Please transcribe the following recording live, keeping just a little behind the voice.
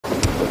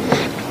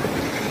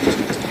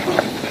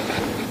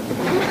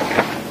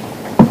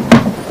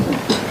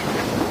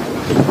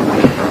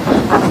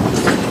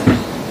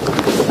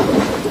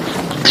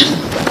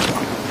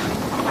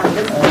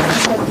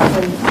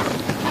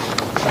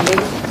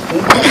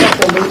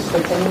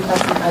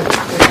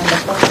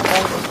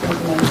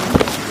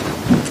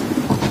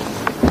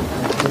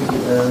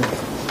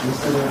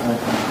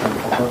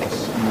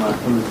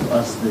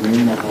the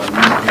name of our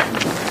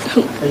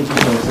new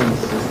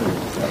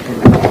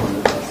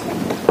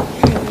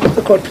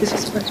the court, please.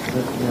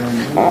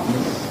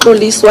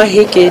 Koliswa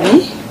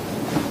Hekeni.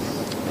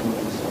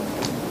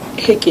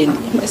 Hekeni.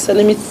 My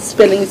surname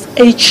spelling is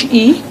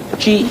Hegeni,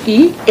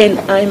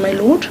 my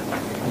lord.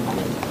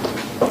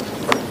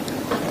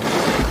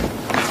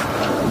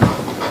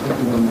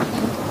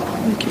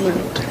 Thank you, my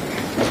lord.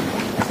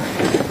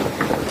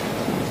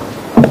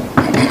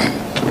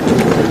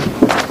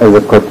 As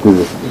a court,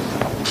 please.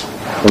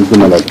 Thank you,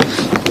 my lord.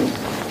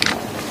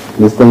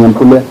 Mr.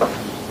 Nyampule.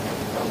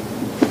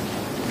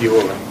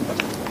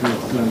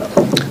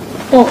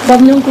 Oh,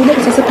 Bob Nyampule,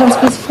 is this a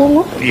passport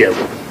form? Yeah.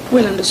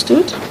 Well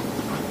understood.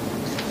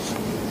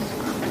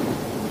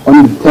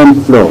 On the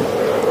 10th floor,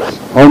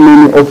 how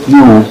many of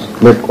you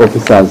black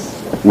officers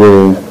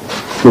were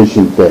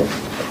stationed there?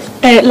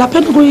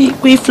 Lapha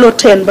kwi floor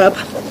 10 baba.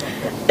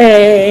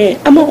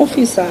 Ama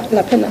officer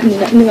lapha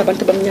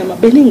ningabantu abamnyama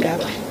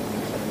beningaphi?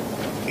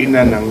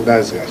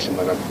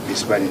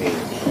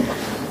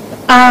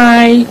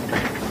 I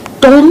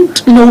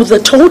don't know the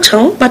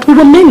total, but we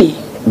were many.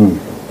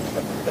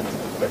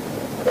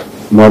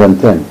 More than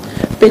 10?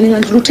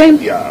 Beningandlu 10?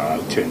 Yeah,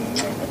 10.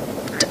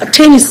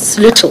 10 is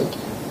little.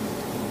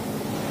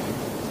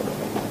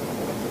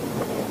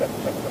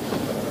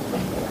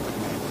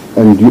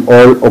 And you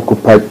all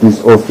occupied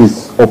this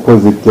office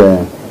opposite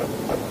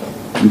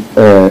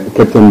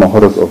Captain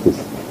Mahoro's office?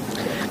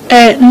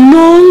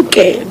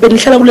 Nonke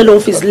benihlala kulelo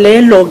office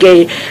lelo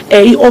ke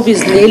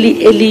i-office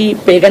leli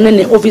elibhekana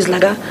ne-office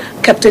laka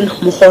Captain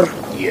Mahoro.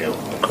 Yeah.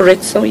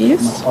 Correct, so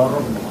yes?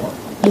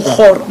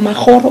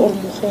 Mahoro or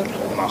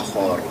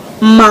Mahoro?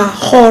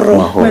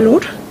 Mahoro, my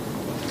lord.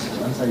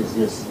 The answer is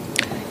yes.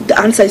 The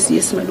answer is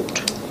yes, my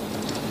lord.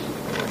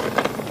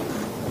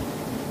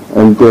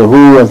 And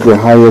who was the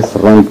highest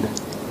ranked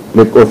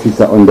black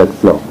officer on that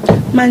floor?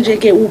 Manje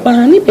ke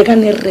ubani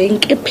bekane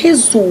rank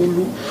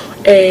ephezulu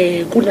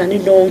kunani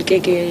nonke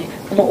ke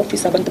ama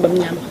officer abantu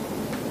bamnyama?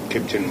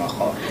 Captain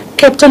Mahoro.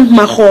 Captain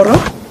Mahoro.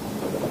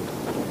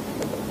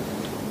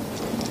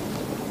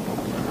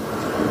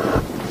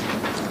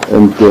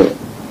 And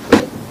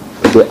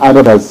the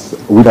others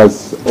who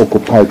has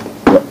occupied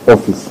the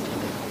office,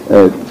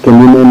 can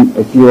you name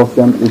a few of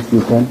them if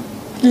you can?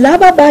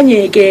 Laba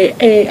banye ke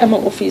ama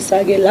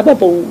officer ke laba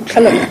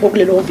bohlala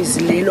ngokulelo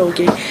office lelo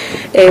ke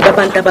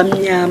babantu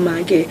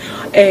abamnyama ke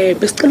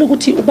besicela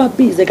ukuthi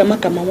ubabize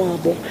kamagama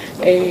wabo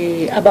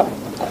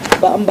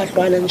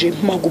abadlala nje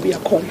makubi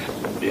yakhona.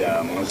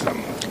 Yeah,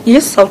 Muslim.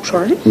 Yes, I'll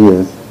try.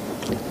 Yes.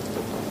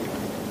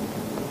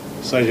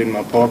 Sergeant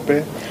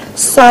Mapope.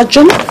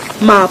 Sergeant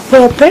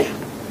Mapope.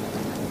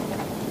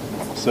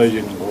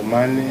 Sergeant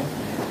Ngomane.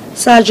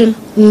 Sergeant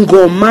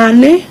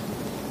Ngomane.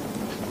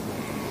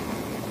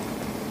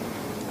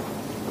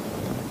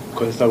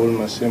 Constable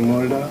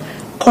Masemula.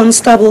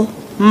 Constable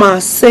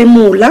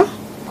Masemula.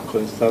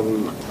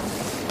 Constable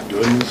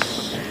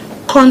Donis.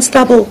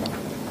 Constable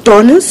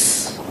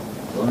Donis.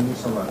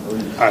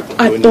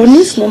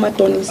 Adonis, no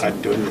Adonis.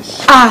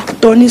 Adonis.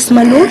 Adonis,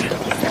 my lord.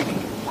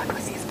 What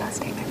was his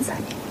first name and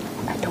surname?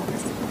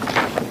 Adonis.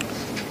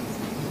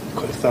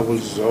 Constable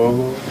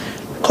Zogo.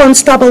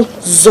 Constable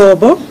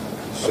Zobo.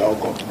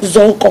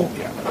 Zogo.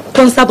 Yeah.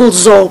 Constable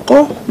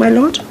Zogo, my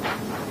lord.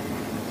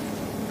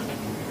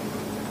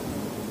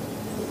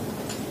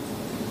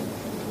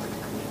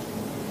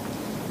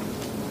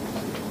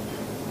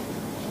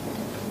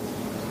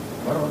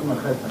 What about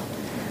Maheta?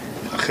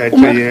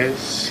 Maheta,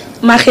 yes.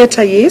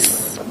 Maheta,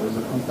 yes. Was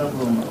the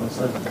constable or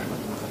sergeant?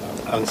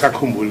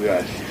 Angisakhumbuli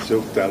kahle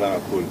sokudala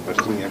kakhulu but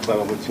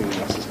ngiyacaba ukuthi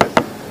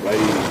ngingasesikhathi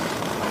bayi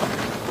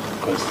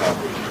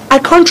constable. I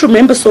can't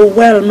remember so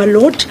well, my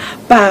lord,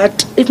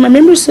 but if my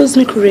memory serves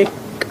me correct,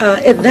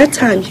 at that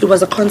time he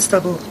was a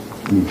constable.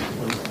 I'm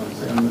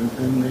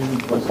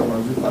referring was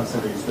we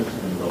passed the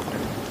inspection in law.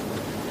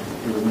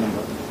 You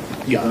remember?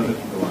 Yeah.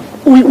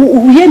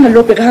 Uyena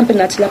lo bekahambe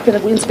nathi lapha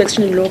ku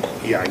inspection lokho.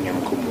 Yeah,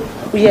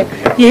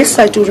 ngiyamkhumbula. Yes,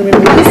 I do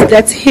remember. Yes,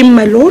 that's him,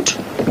 my lord.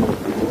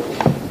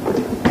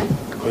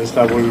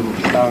 Constable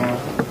Mhlanga.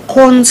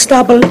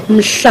 Constable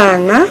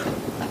Mhlanga.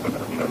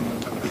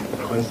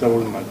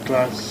 Constable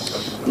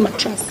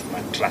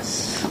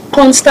Matras.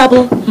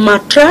 Constable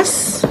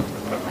Matras.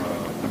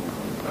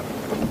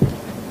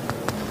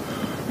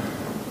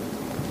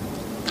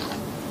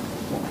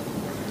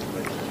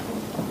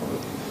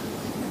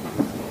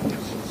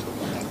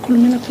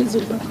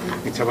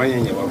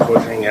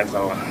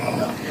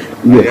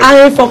 I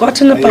have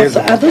forgotten about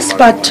the others,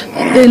 but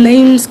the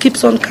names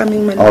keeps on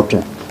coming, my lord.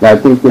 Okay. I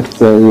think it's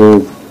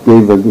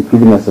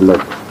giving us a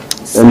lot.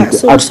 And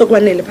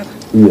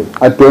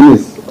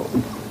Adonis,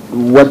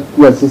 what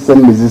was his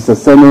name? Is this a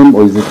surname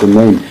or is it a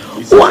name?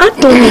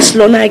 Adonis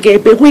lona ke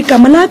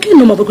bekuyigama lakhe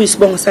noma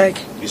bekuyisibongo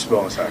sakhe?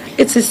 Isibongo sakhe.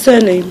 It's his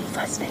surname.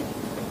 First name.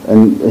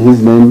 And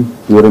his name,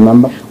 do you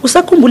remember?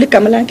 Usakhumbula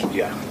igama lakhe?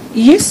 Yeah.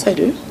 Yes, I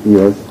do.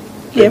 Yes.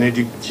 Yep.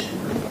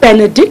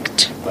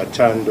 Benedict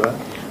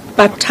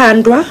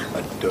Batandwa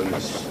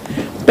Adonis.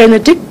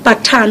 Benedict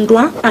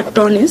Batandwa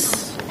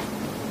Adonis.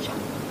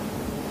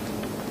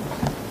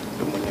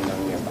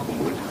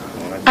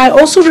 I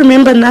also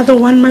remember another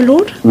one, my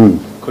lord.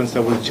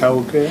 Constable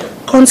Chauke,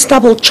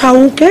 Constable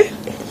Chauke.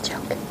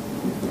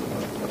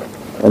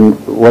 And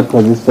what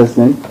was his first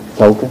name?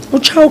 Chauke?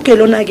 Uchauke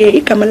lona ke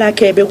igama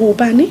lakhe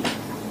bekubani?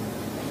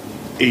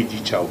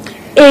 Eddie Chauke.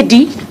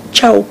 Eddie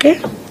Chauke.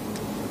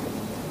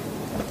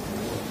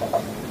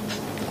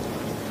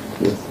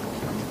 Yes.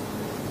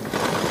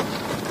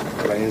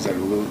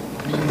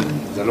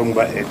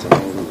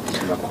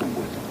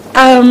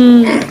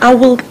 I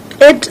will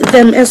add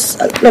them as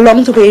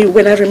along the way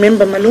when I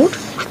remember, my lord.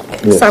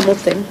 Yes. Some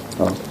of them.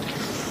 Oh,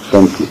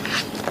 thank you.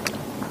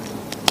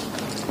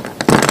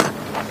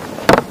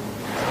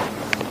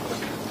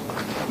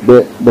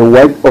 The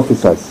white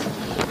officers,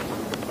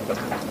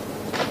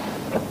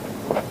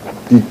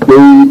 did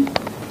they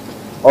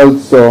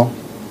also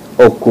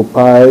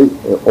occupy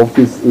an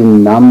office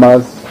in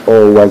numbers,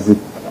 or was it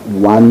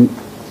one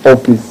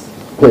office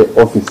per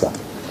officer?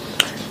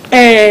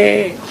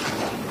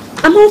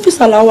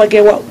 Ama-officer lawa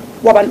ke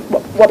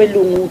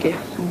wabelungu ke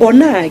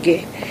bona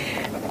ke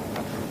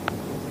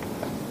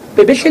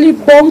bebehleli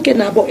bonke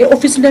nabo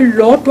e-office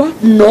lelodwa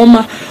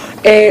noma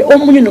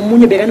omunye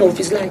nomunye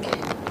bekane-office lakhe.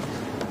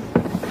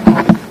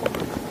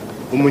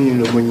 Umunye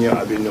nomunye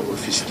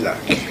abene-office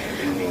lakhe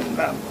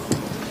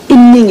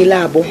Iningi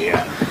labo.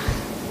 Yeah.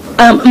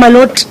 My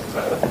lord,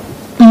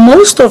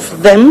 most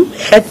of them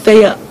had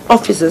their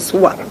offices,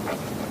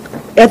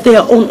 at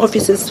their own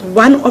offices.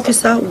 One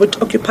officer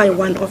would occupy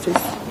one office.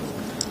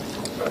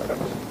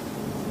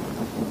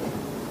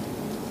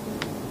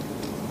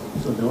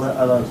 So there were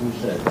others who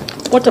shared.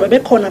 Kodwa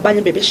bebekhona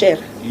abanye bebeshare.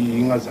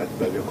 Ingazathi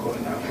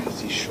babekhona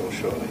sisho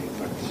in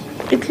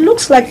fact. It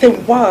looks like there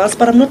was,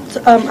 but I'm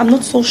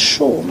not so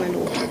sure, my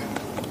lord.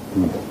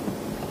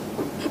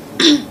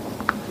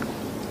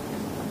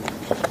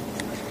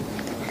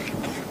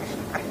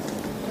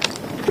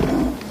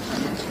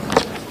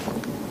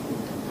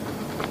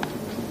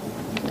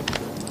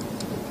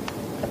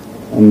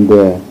 And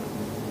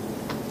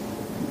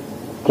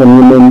can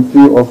you name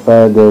few of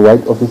the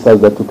white officers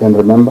that you can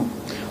remember?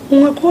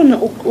 Ungakhona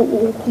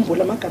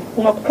ukukhumbula amagama,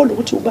 ungakholwa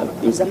ukuthi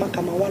ubabiza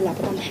amagama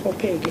walapha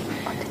abamhlophe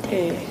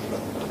ke.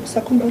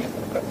 Sakhumbula?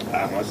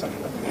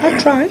 I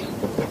try.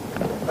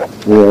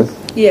 Yes.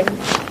 Yeah.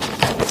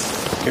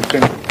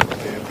 Captain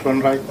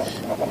Cronwright.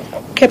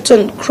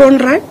 Captain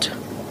Cronwright.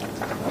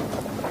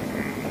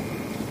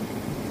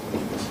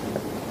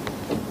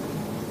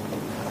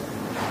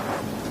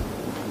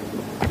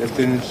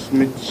 Lieutenant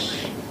Smith.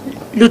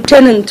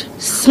 Lieutenant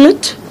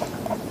Smith.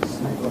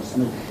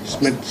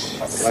 Smith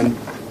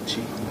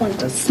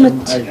 1T.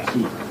 Smith.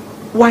 SMIT.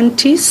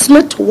 1T.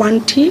 Smith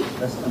 1T.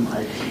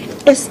 SMIT.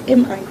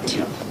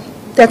 SMIT.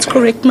 That's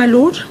correct, my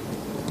lord.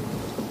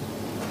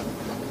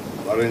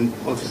 Warrant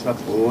Officer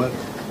Bower.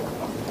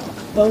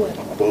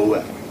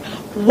 Bower.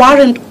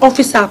 Warrant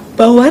Officer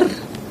Bower.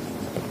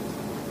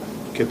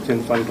 Captain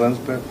van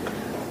Rensburg.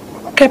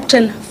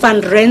 Captain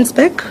van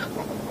Rensburg.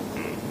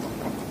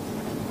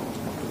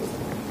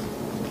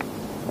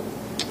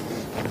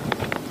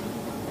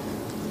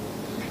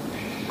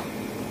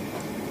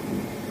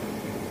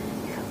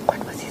 What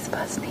was his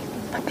first name?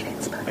 Van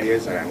Rensburg.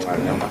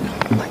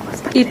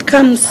 It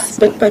comes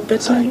bit by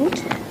bit, my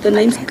lord. The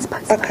names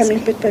are coming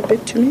bit by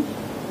bit to me.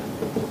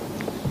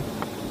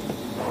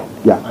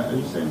 Yeah. Are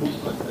you saying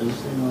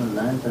on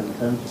the 9th and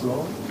 10th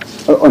floor?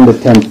 On the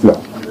 10th floor.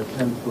 On the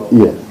 10th floor.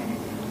 Yes.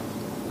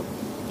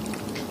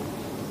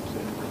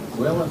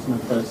 Where was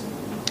McPherson?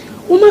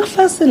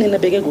 uMcPherson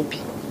inabeke kuphi?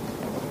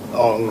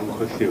 Oh,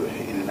 ngikhohliwe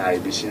inayi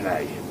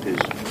bisinayi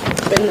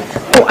phezulu.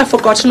 Oh, I've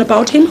forgotten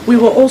about him. We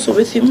were also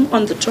with him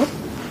on the top.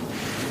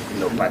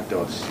 No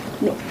Patos.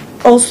 No.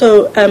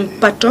 Also,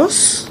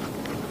 Patos.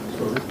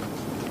 Sorry.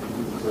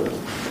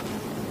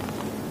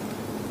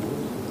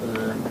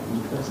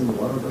 McPherson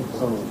warrant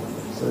officer or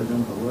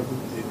sergeant or what?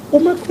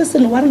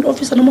 uMcPherson warrant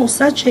officer noma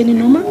usajeni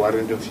noma?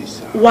 Warrant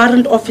officer.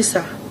 Warrant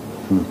officer.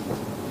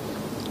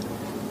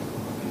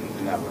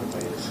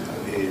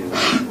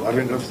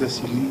 Warrant officer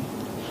Sili.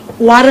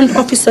 Warrant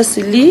officer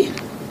Sili.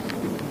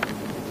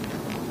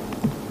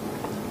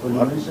 Well,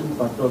 you mentioned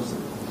Patos.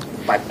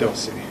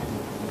 Patos.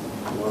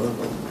 Warrant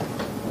officer.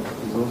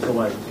 He's also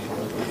white.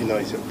 You know,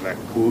 he's a black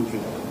book.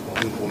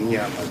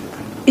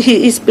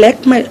 He is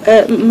black, my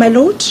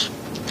lord.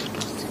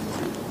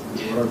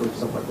 Warrant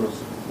officer Patos.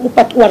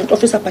 Warrant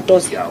officer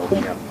Patos. Yeah,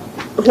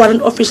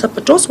 Warrant officer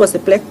Patos was a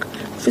black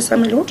officer,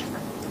 my lord.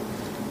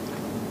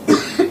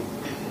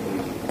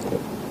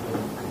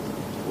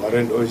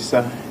 Warrant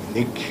officer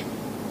Nick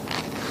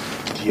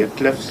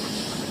Dietlefs.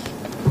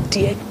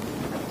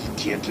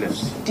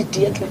 Dietlefs.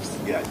 Dietlefs.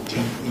 Yeah,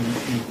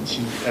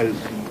 D-E-E-T-L-E-F-S.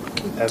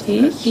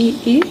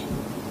 D-E-E.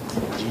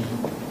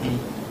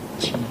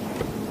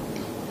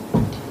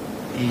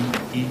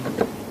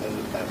 D-E-E-L-F-S.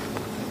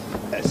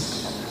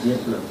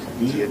 Dietlefs.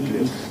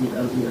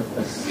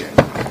 D-E-T-L-E-F-S.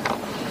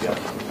 Yeah.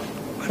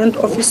 Warrant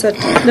officer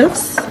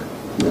Dietlefs.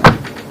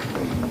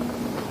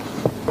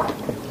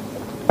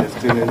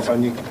 Lieutenant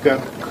Fanny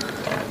Kirk.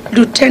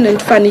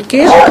 Lieutenant Fanny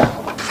Kirk.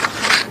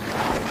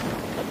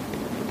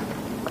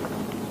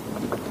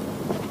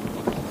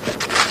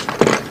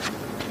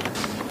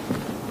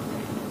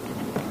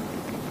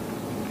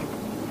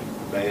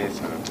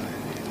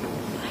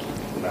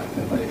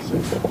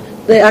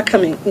 They are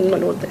coming in, my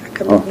lord. They are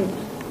coming in.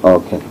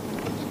 Okay.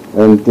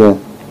 And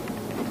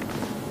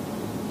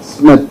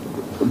Smith,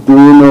 do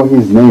you know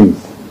his names?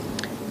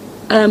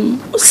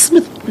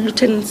 Smith,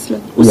 Lieutenant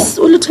Smith.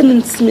 Yeah.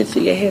 Lieutenant Smith,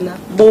 Yehena.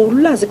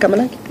 Bowlazi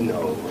Kamalaki?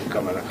 No,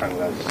 Kamala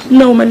Kangas.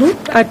 No, my lord.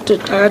 I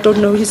don't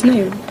know his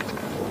name.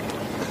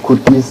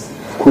 Could his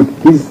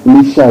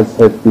initials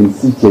have been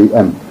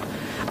CJM?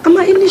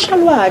 Ama initial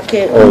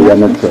wakhe. Oh, you're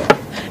not sure.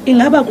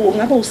 Ingaba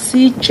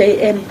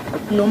CJM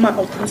noma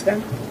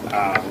awuthandikani?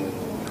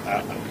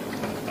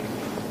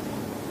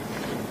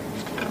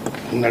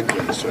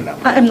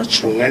 I'm not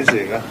sure.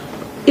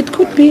 It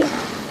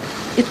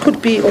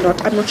could be or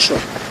not. I'm not sure.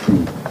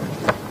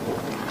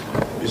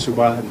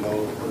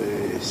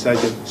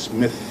 Sergeant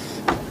Smith.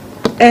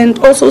 And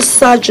also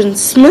Sergeant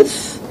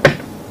Smith.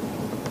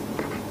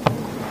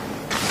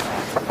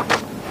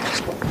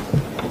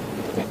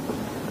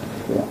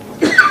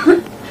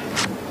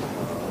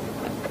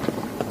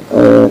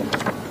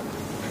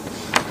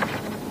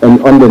 And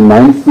on the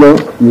 9th floor,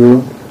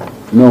 you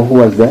know who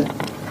was there?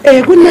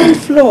 Good 9th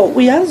floor.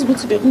 We asked good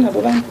to be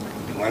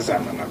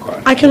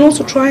I can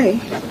also try.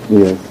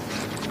 Yes.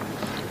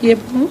 Yep.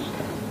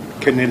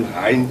 Colonel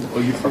Hein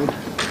Oliphant.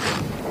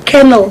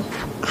 Colonel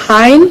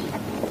Hein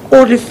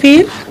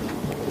Oliphant.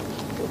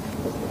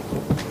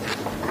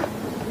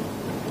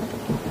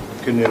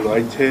 Colonel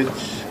Whitehead.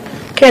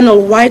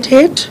 Colonel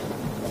Whitehead.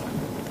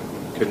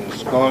 Colonel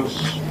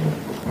Scholes.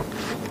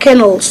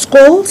 Colonel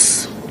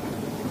Scholes.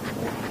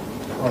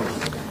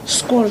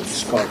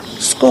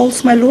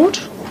 Scholes, my lord.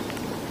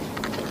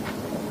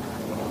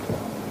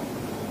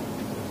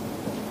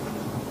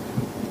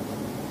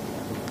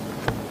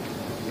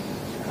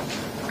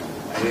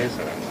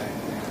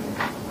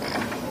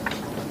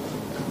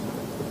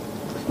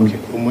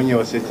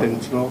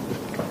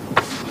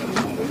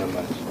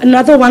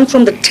 Another one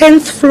from the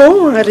 10th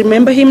floor. I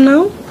remember him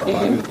now.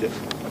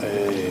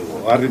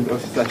 Warrant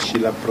Officer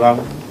Sheila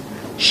Brown.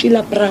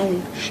 Sheila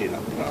Brown.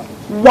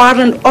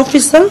 Warrant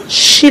Officer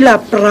Sheila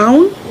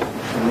Brown.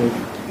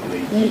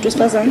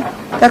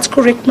 That's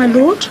correct, my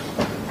lord.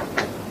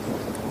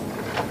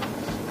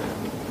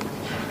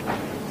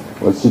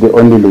 Was she the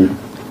only lady?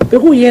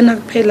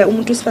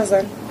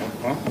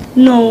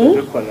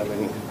 No.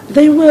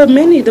 There were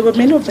many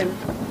of them.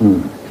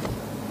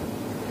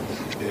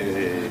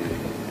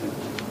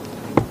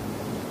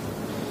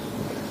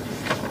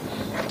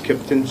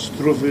 Captain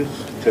Struve,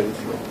 10th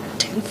floor.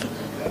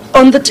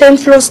 On the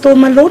 10th floor still,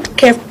 my lord,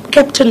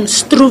 Captain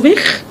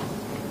Struvich.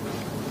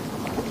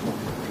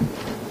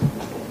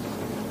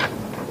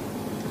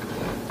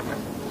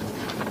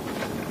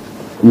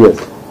 Yes.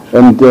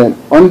 And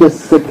on the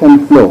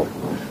 2nd floor,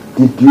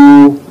 did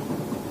you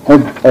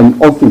have an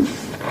office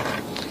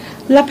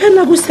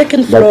Lapena ku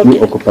 2nd that floor?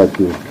 you occupied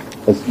the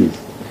SPs?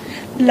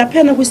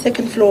 Lapena ku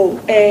 2nd floor,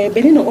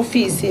 benino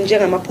office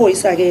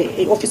njengamaphoyisa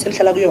ke office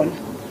enhlala kuyona.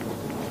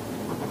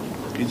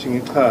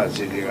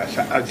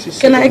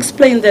 Can I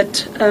explain that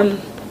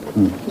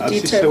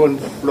detail? 2nd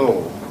floor.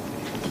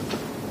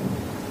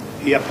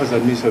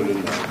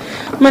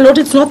 My lord,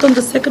 it's not on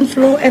the 2nd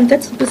floor, and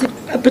that's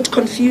a bit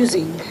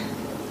confusing.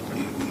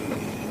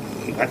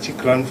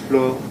 Ground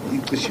floor,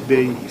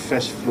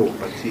 first floor,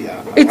 but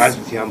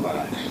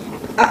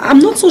I'm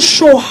not so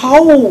sure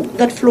how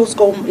that floors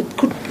go.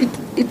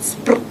 It's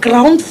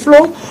ground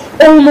floor,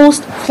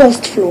 almost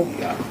first floor.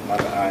 Yeah,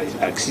 but I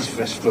access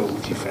first floor,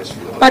 which is first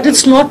floor. But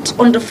it's not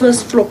on the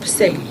first floor per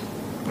se.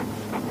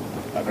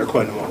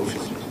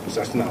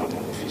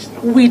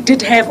 We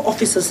did have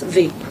officers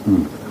there.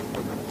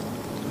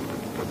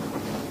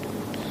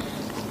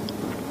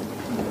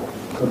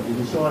 So did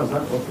you show us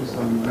that office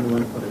on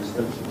anyone for the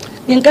inspection?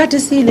 Ngenkathi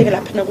siyile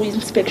lapha na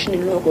ku-inspection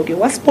lokho ke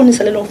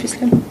wasibonisa lelo office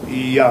lelo.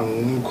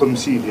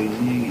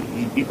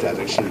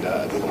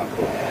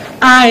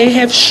 I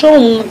have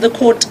shown the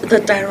court the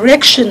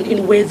direction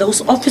in where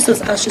those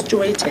offices are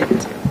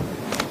situated.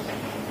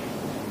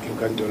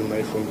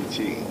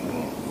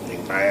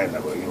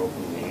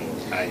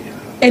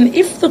 And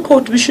if the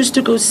court wishes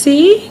to go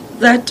see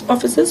that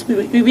offices,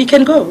 we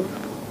can go.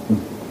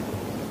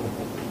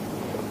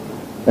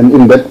 And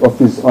in that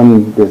office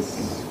on the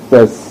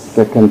 1st,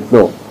 2nd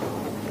floor,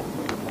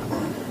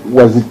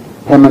 was it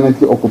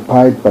permanently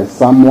occupied by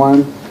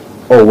someone,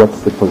 or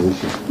what's the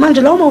position?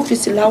 Manje lawo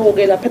office lawo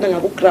ke lapha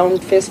ngaku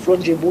ground first floor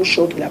nje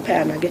busho ke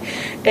lapha na ke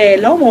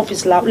lawo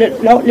office lawo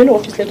lelo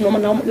office le noma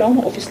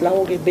lawo office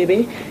lawo ke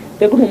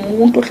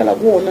bekunomuntu ohlala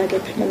kuona ke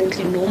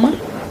permanently noma.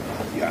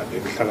 Yeah, they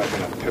ohlala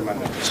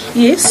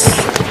permanently. Yes,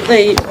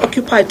 they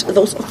occupied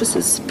those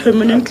offices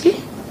permanently.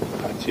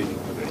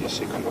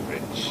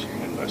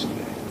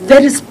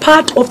 That is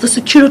part of the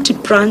security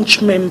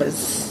branch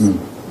members.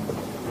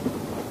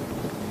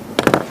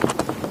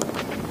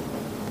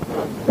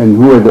 And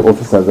who were the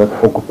officers that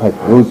occupied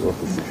those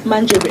offices?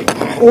 Manje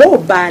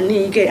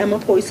bani ke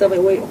amaphoyisa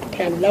bewe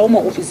occupy lawo ma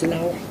office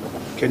lawo.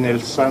 Colonel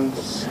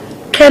Sands.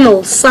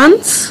 Colonel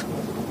Sands.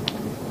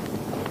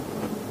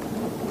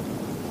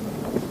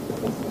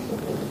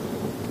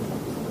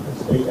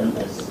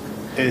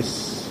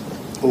 AMS.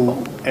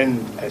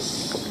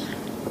 S-O-N-S.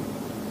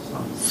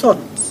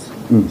 Sons.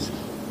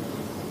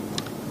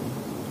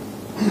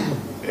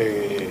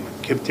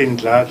 Captain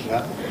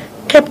Dladla.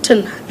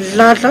 Captain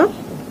Dladla.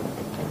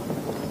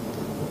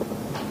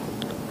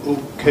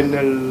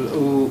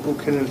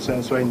 Colonel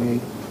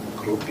Sanswini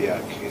group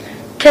yakhe.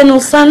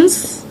 Colonel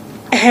Sons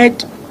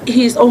had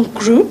his own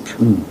group.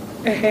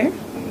 I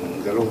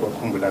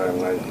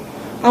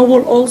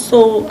will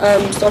also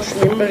start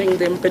remembering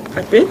them bit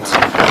by bit.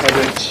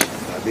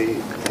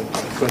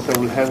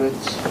 Constable Herbert.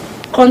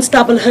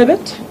 Constable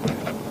Herbert.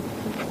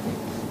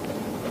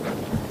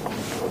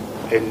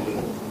 And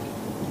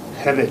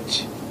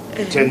Herbert,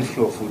 10th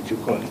floor, what you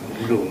call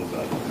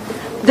Lunga.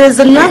 There's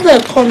another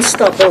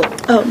constable,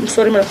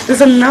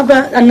 there's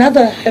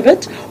another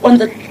Herbert on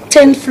the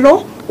 10th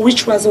floor,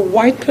 which was a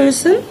white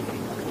person.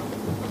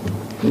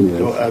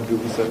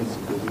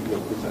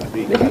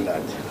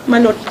 My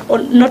lord,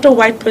 not a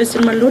white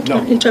person, my lord.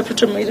 No.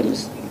 Interpreter made a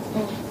mistake.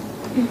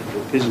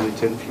 This is the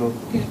 10th floor,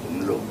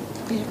 low.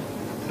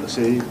 You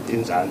say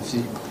in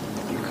Zanzi,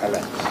 you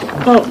colored.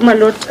 Oh, my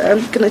lord,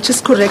 can I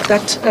just correct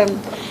that?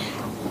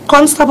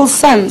 Constable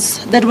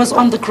Sons, that was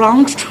on the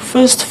ground,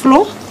 first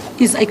floor,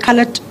 is a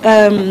colored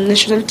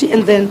nationality,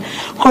 and then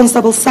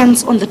Constable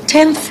Sons on the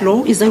 10th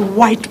floor is a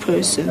white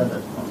person.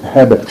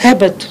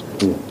 Herbert.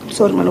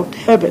 Sorry, my lord,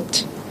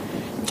 Herbert.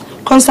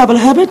 Constable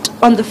Herbert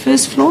on the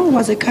first floor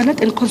was a colored,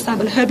 and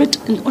Constable Herbert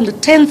on the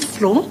 10th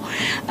floor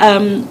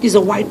is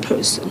a white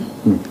person.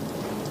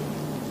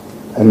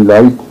 And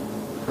Lloyd?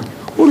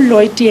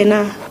 Lloyd,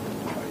 yena.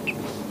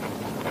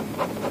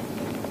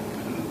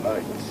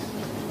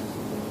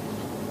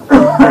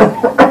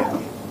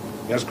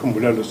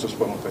 Yasikhumbula lo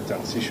sosibonga but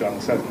angisisho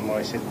angisazi noma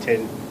wayese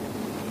 10.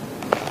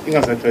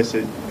 Ingazathi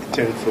wayese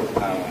 10 floor.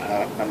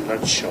 I'm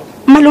not sure.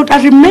 My lord,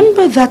 I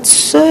remember that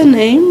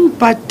surname,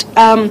 but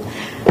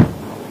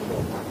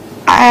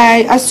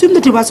I assume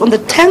that he was on the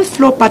 10th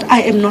floor, but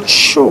I am not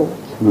sure.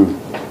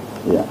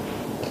 Yeah.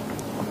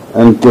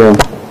 And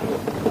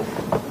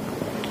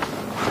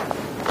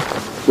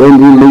when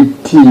we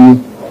made tea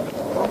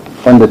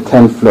on the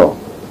 10th floor,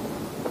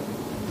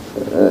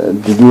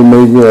 did you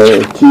make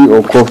tea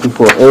or coffee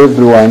for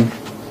everyone,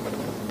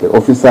 the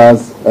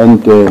officers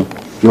and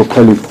your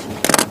colleagues?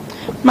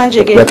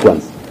 Manje ke That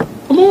ones.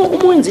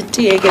 uwenza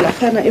itiye ke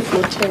laphana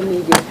efloor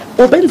 10 ke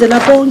ubenzela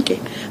bonke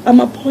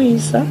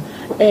amaphoyisa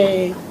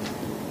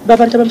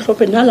babantu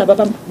abamhlophe nalabo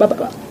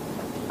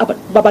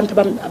babantu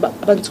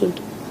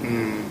abantsundu.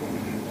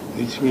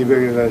 Nithi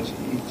ngibeke kanje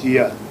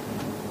itiya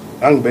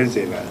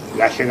angibenzela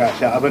kahle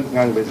kahle abantu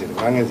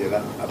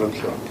ngangenzela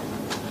abamhlophe.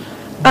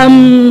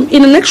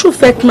 In an actual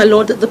fact, my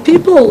lord, the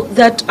people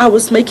that I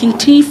was making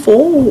tea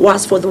for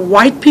was for the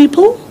white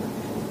people.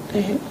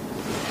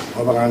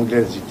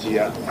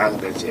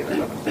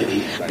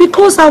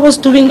 Because I was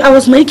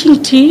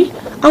making tea,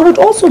 I would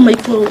also make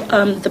for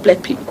the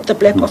black people, the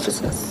black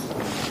officers.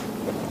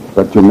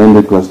 But your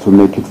mandate was to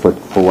make it for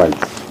whites.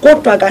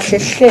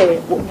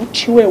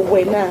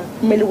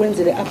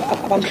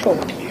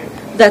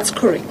 That's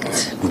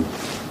correct.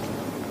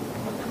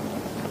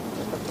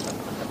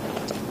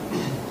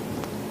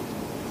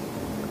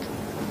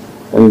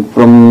 And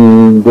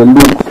from the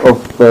look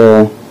of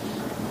the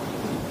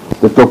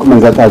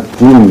documents that I've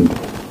deemed,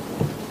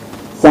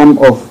 some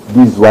of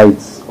these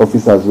whites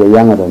officers were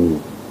younger than you.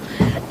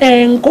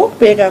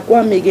 Ngokubheka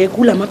kwami ke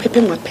kulamaphepha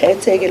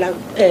engaphethe ke la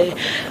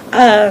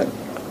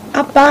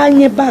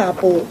abanye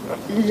babo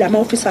lama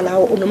officer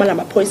lawo noma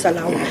lamaphoyisa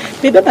lawo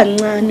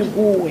bebebancane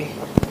kuwe.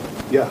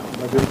 Yeah,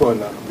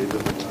 babekhona.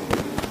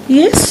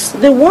 Yes,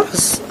 there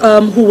was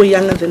who were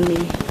younger than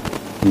me.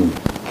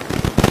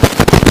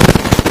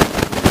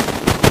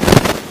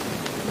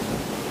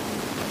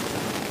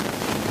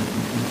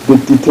 The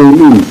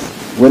detainees,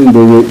 when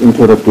they were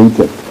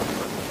interrogated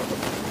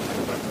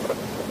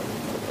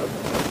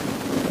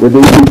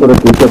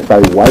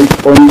by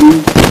white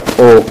only,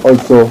 or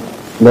also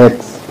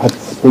blacks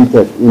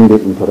participated in the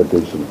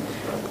interrogation?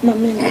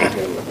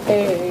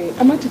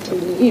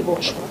 Amadetainee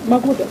iboshwa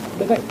makude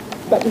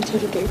ba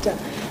interrogator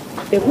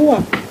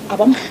bekuwa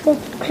abamhlophe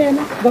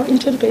kuphela ba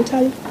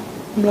interrogator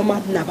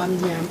noma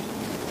nabamnyama.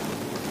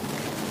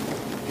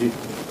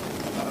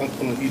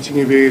 Ithi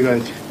ngibeke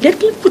kanje.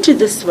 Let me put it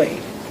this way.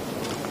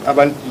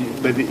 Abantu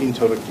bebe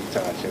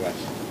interrogator kahle kahle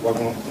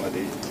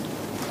wakungale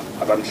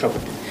abamhlophe.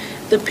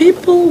 The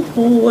people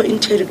who were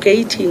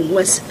interrogating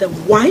was the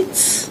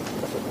whites.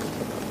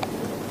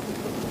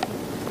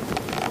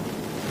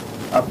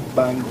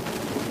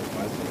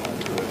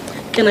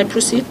 Can I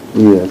proceed?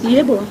 Yes.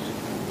 Yebo.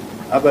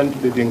 Abantu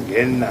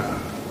bebengena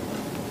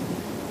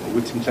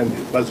ukuthi mhlambe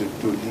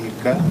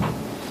bazotolika.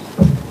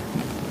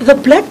 The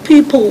black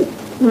people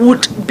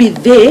would be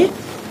there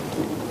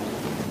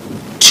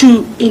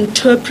to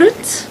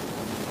interpret.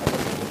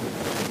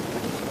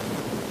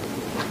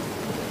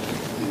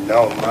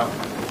 Noma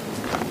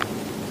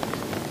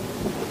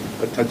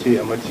bathathe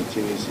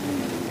amadetainees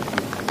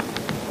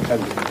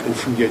mhlambe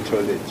ufike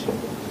toilet.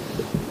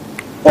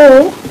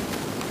 Or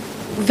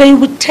they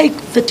would take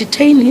the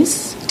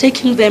detainees,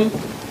 taking them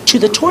to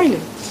the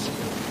toilets.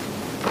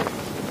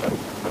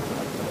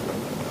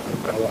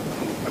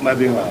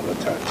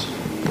 mabengabathathi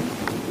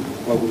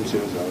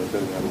kwakumsebenzi wabo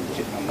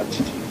ukuthi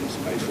ama-TTs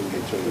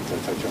bayifungethwe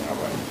ukuthathwa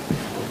ngabantu.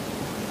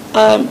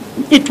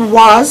 It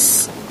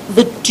was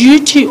the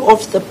duty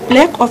of the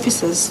black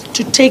officers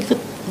to take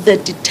the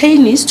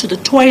detainees to the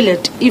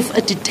toilet if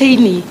a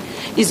detainee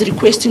is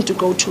requesting to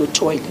go to a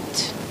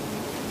toilet.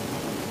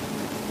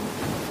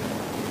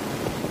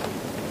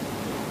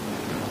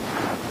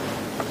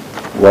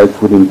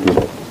 Whites wouldn't do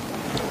that.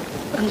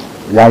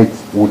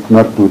 Whites would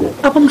not do that.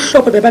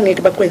 Abamhlophe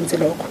bebangeke bakwenze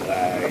lokho.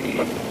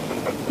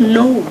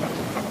 No.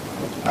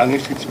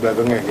 Angisho ukuthi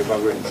babengeke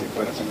bakwenze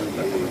but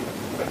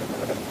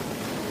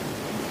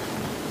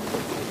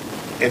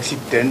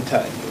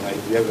accidental.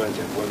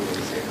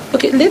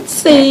 Okay, let's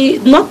say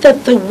not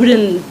that they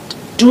wouldn't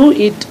do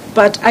it,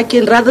 but I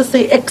can rather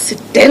say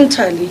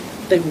accidentally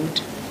they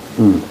would.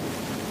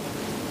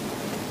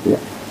 Yeah.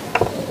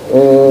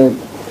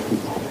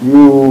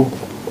 You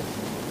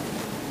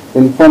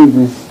informed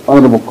this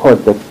honorable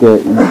court that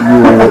you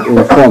were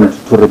informed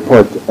to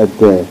report at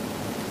the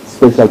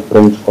special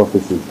branch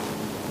offices.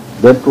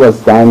 That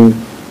was done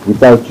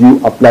without you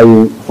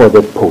applying for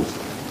that post.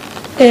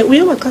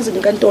 Uyawachazela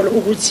inkantolo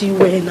ukuthi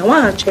wena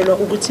watshelwa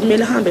ukuthi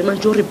kumele hambe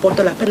manje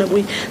ureporta lapha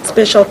kwi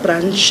special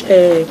branch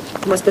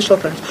kuma special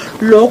branch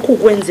lokho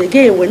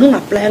kwenzeke wena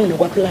ungapplyanga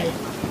nokwapply.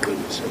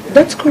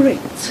 That's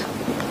correct.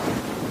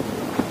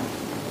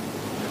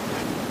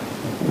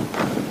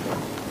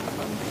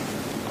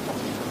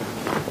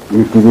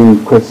 You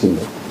didn't question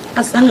it.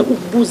 Azange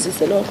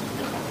ukubuzise lokho.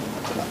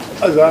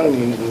 Azange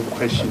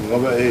ngiquestion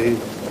ngoba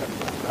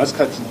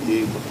asikhathi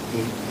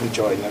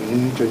ngijoyina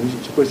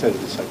ngijoyina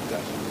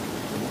isakudala.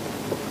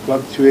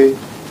 Kwakuthiwe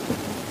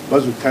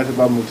bazokuthatha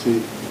bamuse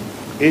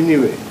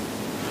anyway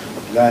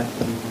la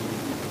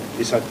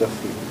eSouth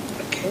Africa.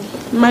 Okay.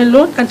 My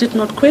lord, I did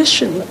not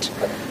question it.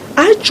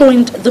 I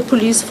joined the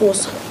police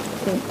force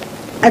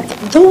at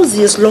those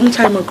years long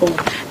time ago,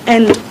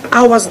 and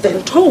I was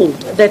then told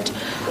that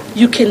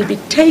you can be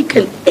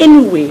taken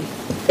anywhere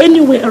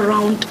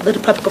around the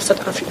Republic of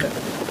South Africa.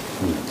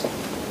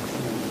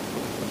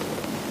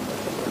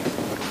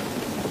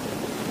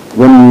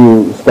 When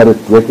you started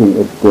working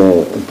at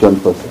John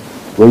Vorster,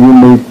 were you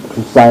made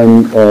to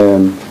sign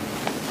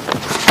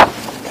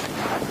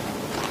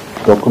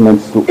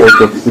documents to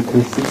oath of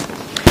secrecy?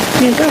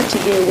 Ngenkathi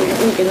ke wena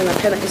ungena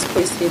laphana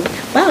esiphoyiseni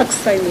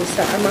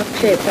bayakusayinisa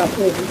amaphepha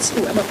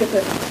ukuthi amaphepha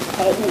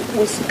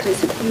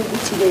secrecy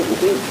ukuthi ke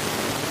ube.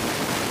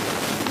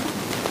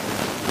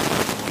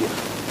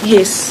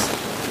 Yes.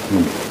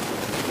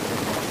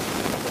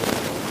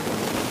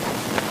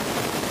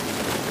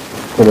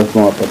 Tell us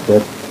more about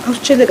that.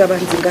 Awutshele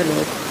kabanzi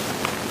ngalokho.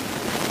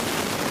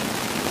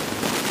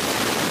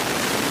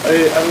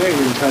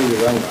 Angeke ngithande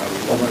kangako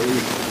ngoba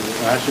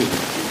ngasho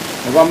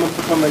ngoba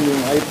amaphepha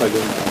amaningi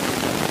ayibhalwe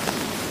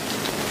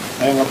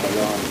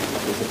ayengabhalwanga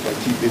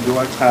but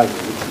bewachaza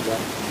ukuthi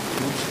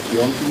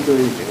yonke into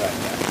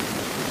eyenzekayo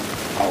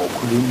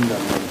awukhulumi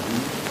namuntu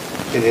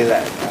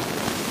phelelayo.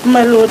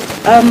 My lord,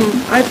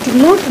 I do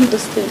not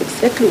understand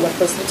exactly what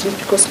was written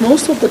because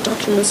most of the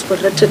documents were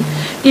written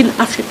in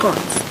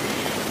Afrikaans.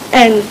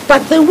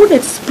 But they would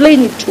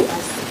explain it to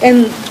us.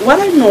 And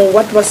what I know,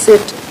 what was said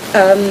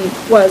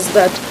was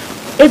that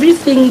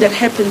everything that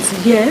happens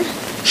here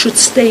should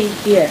stay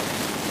here.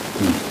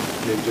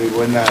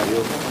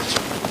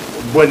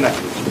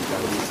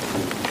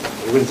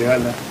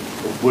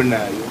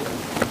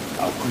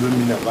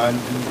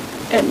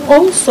 And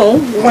also,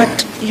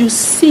 what you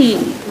see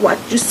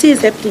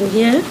is happening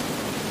here,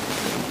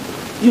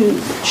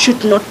 you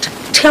should not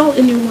tell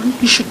anyone,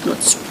 you should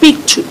not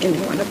speak to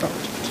anyone about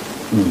it.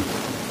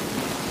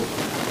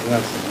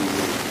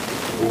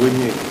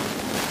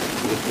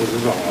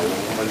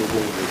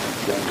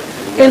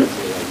 And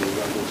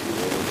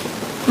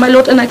my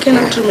lord, and I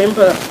cannot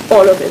remember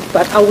all of it,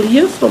 but I will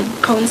hear from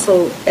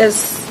counsel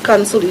as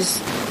counsel is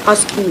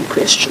asking me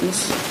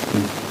questions.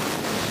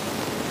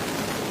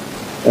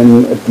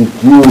 And did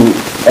you,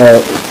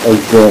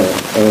 as a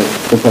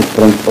special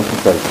branch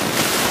officer,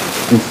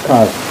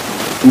 discuss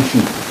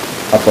issues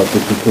about the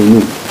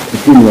detainee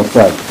between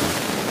yourself?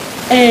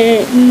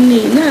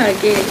 Nina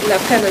ke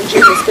laphana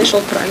nje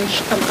special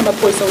branch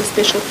amaphoyisa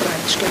we-special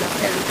branch ke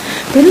laphana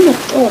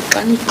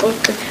beninokuxoxa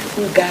nixoxe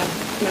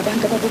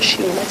nabantu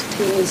ababoshiwe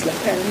ama-detainees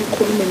laphana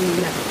nikhulume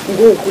nina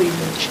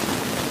ngokwenu nje.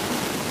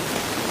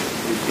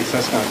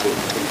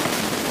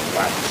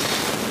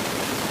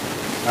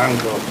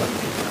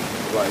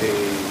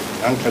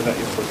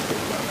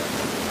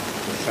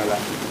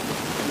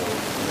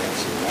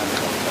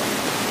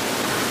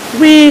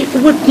 We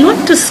would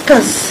not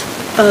discuss,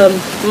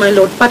 my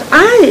lord, but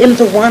I am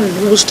the one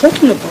who was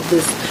talking about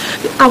this.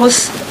 I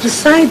was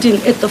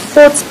residing at the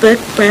Fortsburg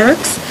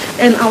barracks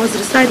and I was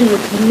residing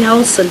with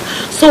Nelson.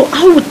 So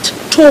I would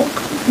talk,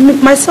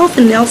 myself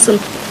and Nelson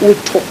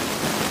would talk.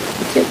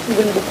 Okay,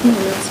 when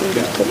Nelson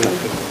would talk.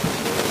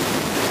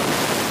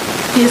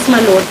 Yes, my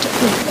lord.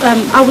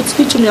 I would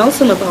speak to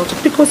Nelson about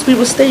it because we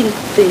were staying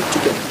there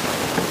together.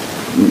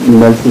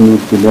 Nelson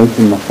would be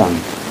Nelson Mahlang.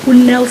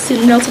 Nelson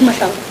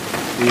Mahlang.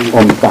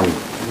 Mahlang.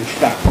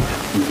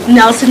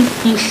 Nelson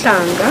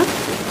Mhlanga.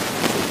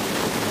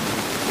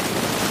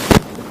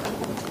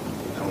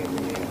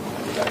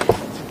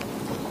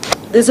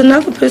 There's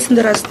another person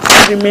that I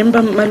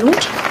remember, my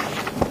lord,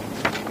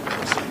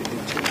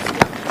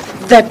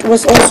 that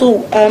was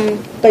also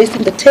based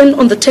in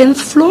on the 10th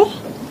floor.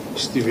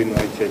 Stephen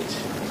Whitehead.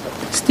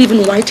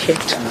 Stephen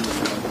Whitehead.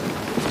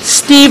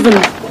 Stephen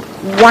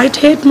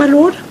Whitehead, my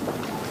lord.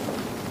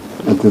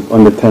 It is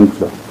on the 10th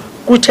floor.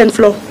 Good 10th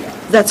floor.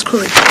 That's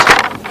correct.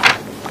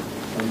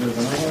 And there's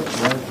another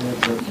Whitehead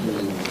that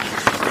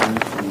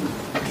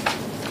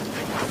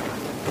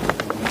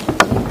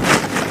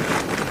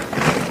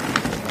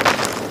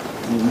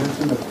you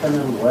mentioned the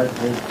Colonel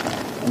Whitehead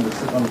on the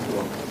 2nd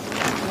floor.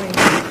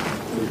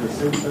 Is the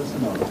same person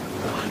or not?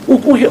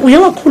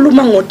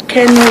 Uyawakhuluma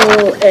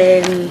ngoKenel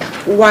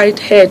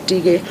Whitehead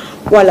ke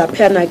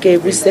walaphana ke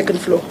kwi second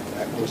floor.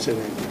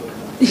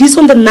 He's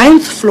on the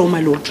 9th floor,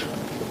 my lord.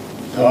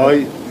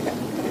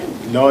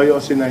 No, you're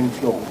on the 9th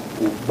floor.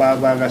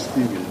 Baba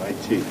Stephen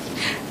Whitehead.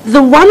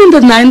 The one on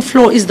the 9th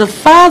floor is the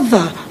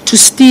father to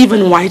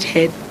Stephen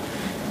Whitehead.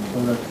 So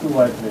there are two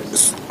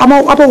Whiteheads.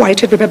 Aba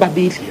Whitehead bebe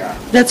babili. Yeah.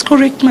 That's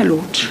correct, my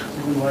lord.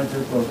 Stephen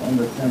Whitehead was on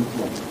the 10th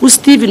floor.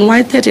 Stephen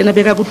Whitehead yena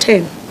beka ku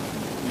 10.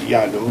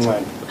 Yeah, the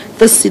one.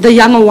 The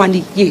younger one,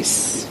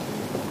 yes. His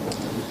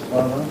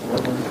father,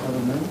 what was his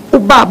father's name?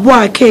 Ubaba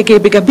wakhe ke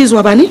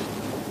bekabizwa bani?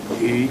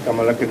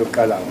 Kamalake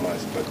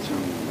Kalangas, but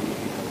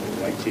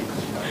Whitehead.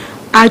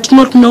 I do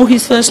not know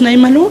his first name,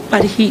 my lord,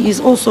 but he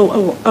is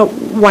also a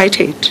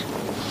Whitehead. He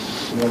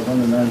was on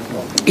the 9th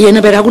floor.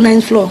 Yena beka ku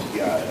 9th floor.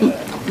 Yeah,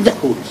 The-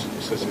 cool.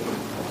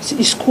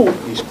 He's cool.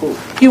 He's cool.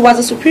 He was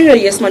a superior,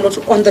 yes, my lord,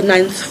 on the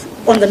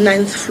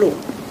 9th floor.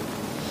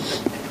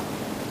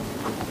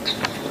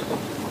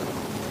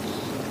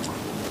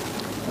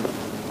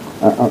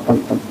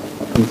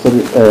 I'm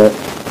sorry,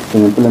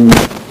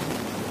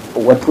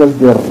 what was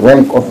the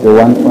rank of the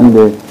one on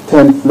the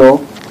 10th floor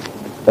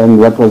and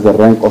what was the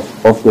rank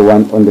of the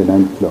one on the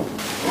 9th floor?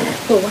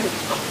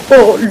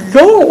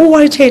 Lo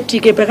Whitehead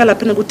ke beka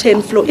lapha ku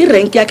 10th floor. I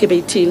rank yakhe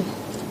beyithini?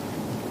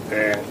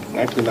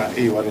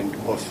 A warrant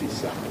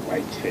officer,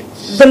 Whitehead.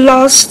 The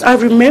last I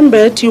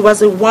remembered, he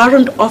was a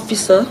warrant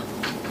officer,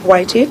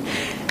 Whitehead.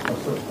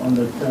 Also on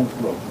the 10th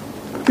floor.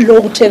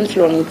 Low 10th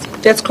floor.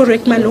 That's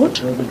correct, my lord.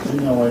 There was a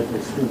junior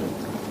Whitehead student.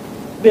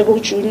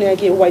 Beko junior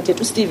ke Whitehead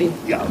to Stephen.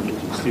 Yeah,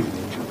 Stephen.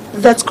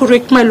 That's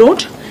correct, my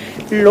lord.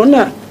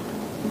 Lona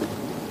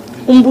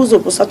umbuzo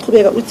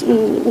busaqhubeka uthi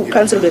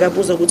ucancel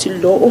bekabuza ukuthi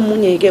lo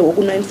omunye ke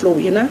woku 9th floor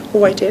yena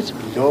Whitehead.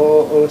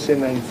 Lo also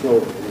 9th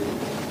floor.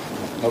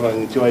 Ngoba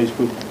ngithiwa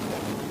isipho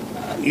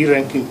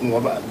i-ranking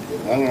ngoba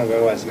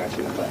ngangakwazi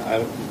kahle lapha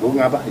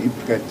ngokungaba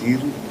i-brigadier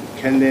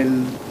colonel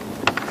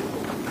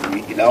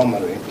ilawo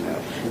ma-rank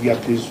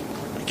uyaphezulu.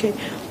 Okay.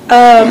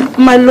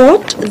 My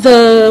lord,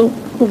 the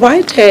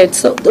Whitehead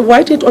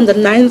on the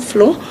 9th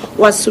floor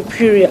was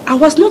superior. I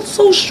was not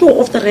so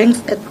sure of the ranks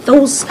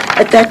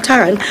at that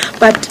time,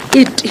 but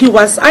he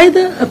was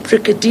either a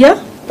brigadier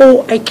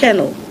or a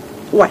colonel,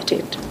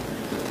 Whitehead.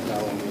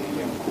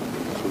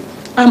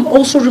 I'm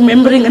also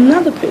remembering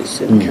another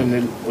person.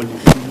 Colonel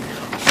Olivier.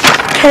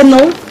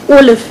 Colonel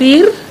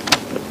Olivier.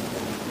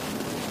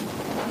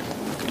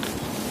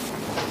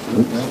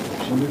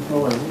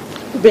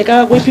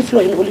 Beka kwepi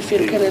floor in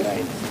Olivier Colonel.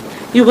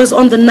 He was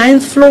on the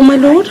 9th floor, my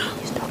lord.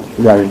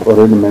 Yeah, I've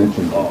already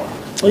mentioned. Oh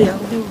yeah.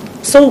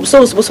 So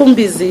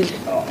busy.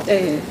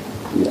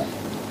 Yeah.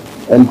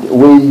 And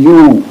were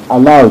you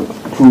allowed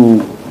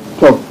to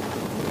talk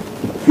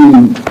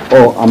between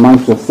or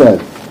amongst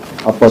yourself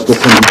about the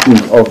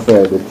conditions of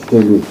the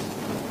detainees?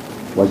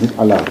 Was it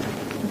allowed?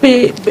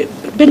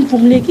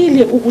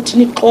 Benivumekile ukuthi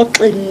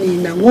nixoxe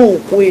nina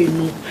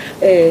ngokwenu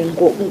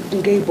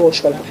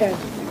ngeiboshwa lapha.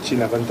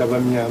 Thina abantu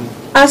abamnyama.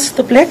 Us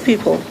the black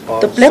people,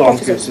 the black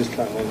officers.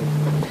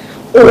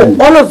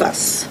 All of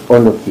us.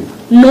 All of you.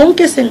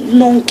 Nonke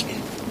nonke.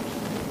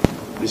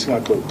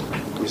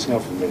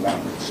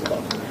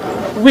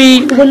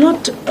 We were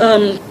not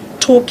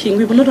talking,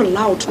 we were not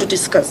allowed to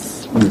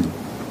discuss.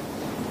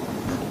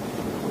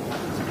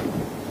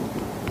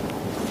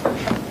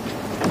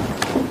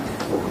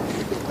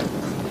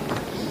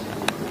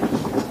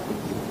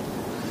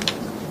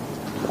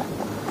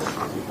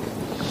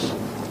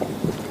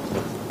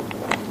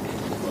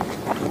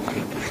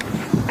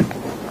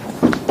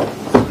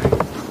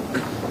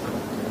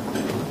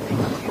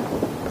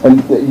 And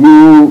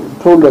you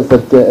told us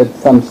that at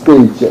some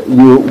stage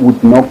you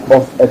would knock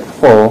off at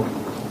 4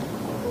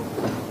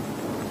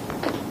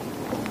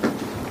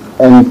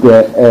 and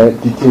the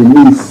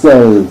detainee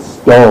cell's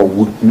door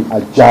would be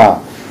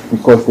ajar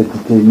because the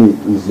detainee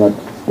is not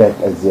dead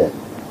as yet.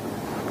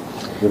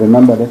 You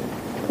remember that?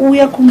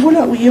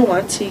 Uyakhumbula uye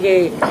wathi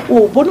ke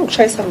ubona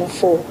ukushayisa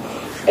ngo4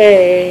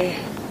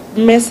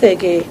 mase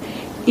ke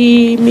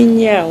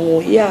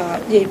iminyango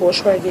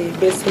yayiboshwa ke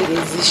bese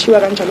zishiwa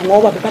kanjalo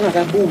ngoba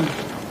bebangakabuni.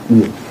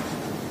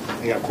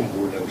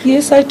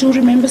 Yes, I do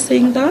remember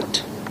saying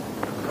that.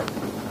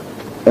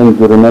 And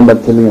you remember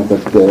telling us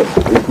that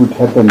it would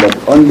happen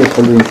that on the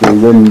following day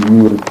when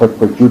you report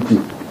for duty,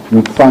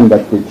 you'd find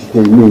that the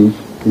detainee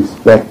is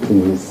back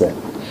in his cell.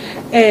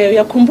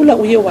 Uyakhumbula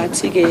uye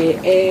wathi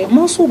ke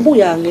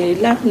masubuya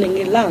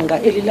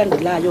ngelanga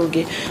elilandelayo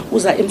ke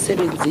uza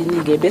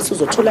emsebenzini ke bese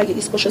uzothola ke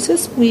isiposho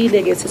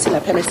sesibuyile ke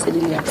sesilapha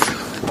eselini yakhe.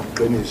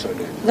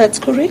 That's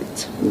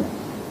correct. Yeah.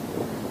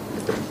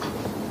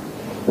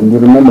 And you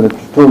remember that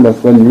you told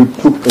us when you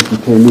took a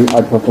detainee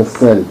out of a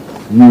cell,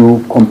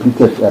 you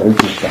completed a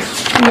register.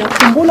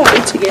 Uyakhumbula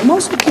uthi ke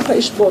masukhipha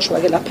isiboshwa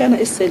ke lapha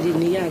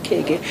eselini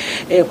yakhe ke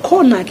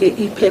khona ke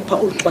iphepha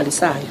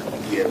olugcwalisayo.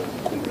 Yeah.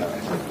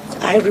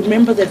 I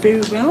remember that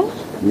very well.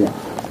 Yeah.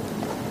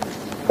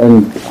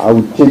 And I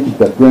would take it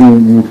that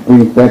when you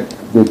bring back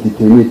the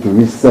detainee to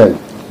his cell,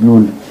 you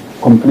will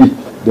complete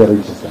the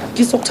register.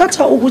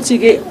 Ngizokuthatha ukuthi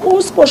ke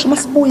usiposho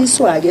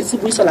masibuyiswa ke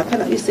sibuyiswa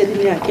lapha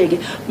eselini yakhe ke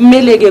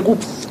kumele ke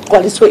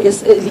kugcwaliswe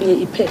elinye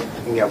iphepha.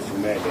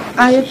 Ngiyavumela.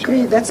 I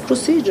agree, that's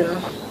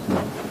procedure.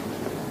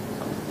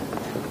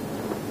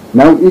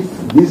 Now, if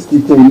this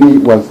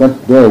detainee was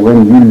not there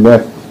when you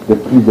left the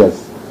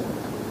previous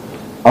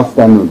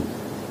afternoon,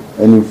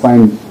 and you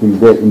find him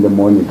there in the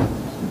morning,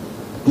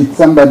 did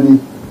somebody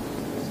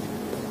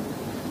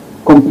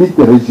complete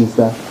the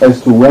register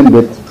as to when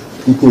that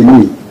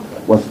detainee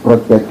was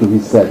brought back to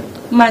his cell?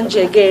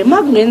 Manje ke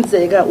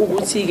makungenzeka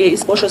ukuthi ke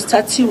isiposho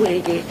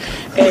sithathiwe ke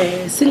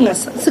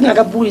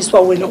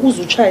singakabuyiswa wena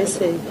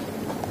uzuchayiseke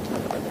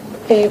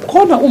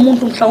khona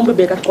umuntu mhlawumbe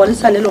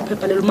bekagcwalisa lelo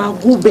phepha lelo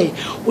makube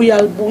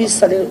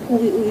uyalibuyisa le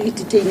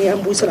i-detainee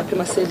yambuyisa lapha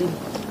emaselini.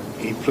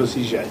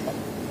 I-procedure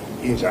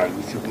injalo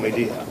ukuthi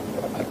kumele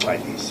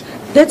agcwalise.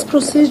 That's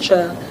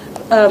procedure.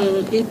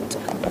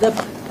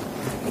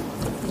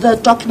 The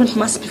document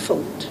must be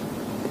filled.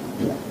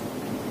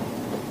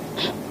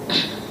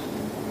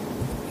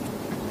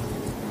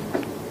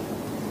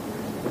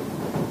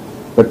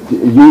 But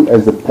you,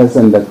 as a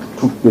person that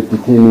took the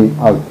detainee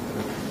out,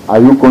 are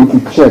you going to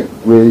check,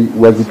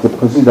 was it the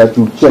procedure that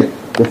you check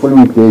the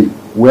following day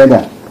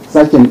whether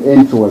such an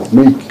entry was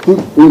made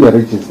in the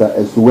register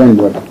as to when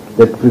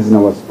that prisoner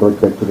was brought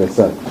back to the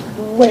cell?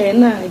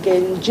 Wena ke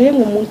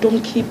njengomuntu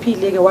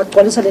omkhiphile ke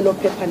wagcwalisa lelo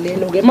phepha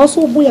lelo ke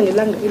masubuya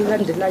ngelanga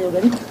elilandelayo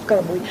ke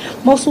ngikabuyi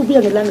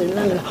masubuya ngelanga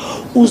elilandela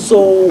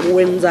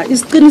uzowenza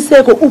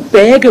isiqiniseko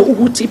ubheke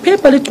ukuthi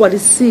iphepha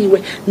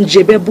ligcwalisiwe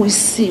nje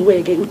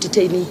bebuyisiwe ke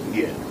udetainee.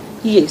 Yeah.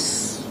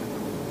 Yes.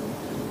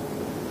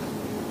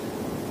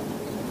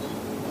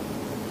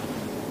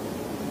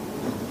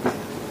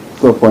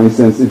 So, for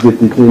instance, if the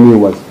detainee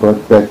was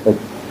brought back at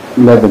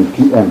 11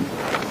 p.m.,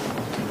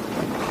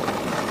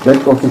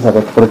 that officer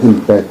that brought him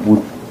back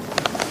would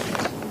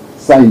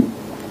sign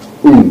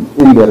in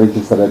the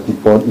register that he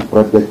brought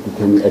that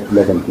detainee at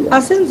 11 p.m.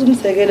 Asenze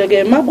umsekelo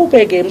ke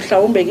makube ke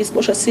mhlawumbe ke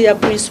isiposho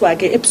siyabuyiswa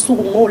ke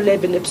ebusuku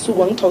ngo-11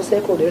 ebusuku angithi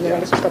awusekho leyo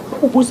ngaleso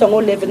sikhathi ubuyiswa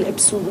ngo-11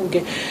 ebusuku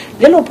ke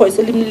lelo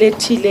phoyisa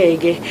elimlethile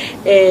ke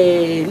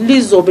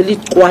lizobe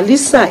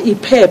ligcwalisa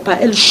iphepha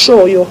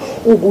elishoyo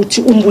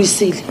ukuthi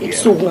umbuyisile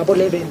ebusuku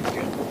ngabo-11.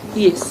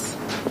 Yes.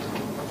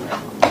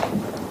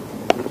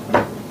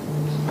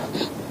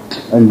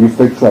 And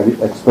you've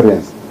actually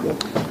experienced that.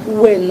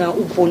 Wena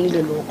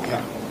ubonile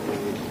lokho.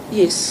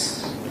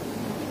 Yes.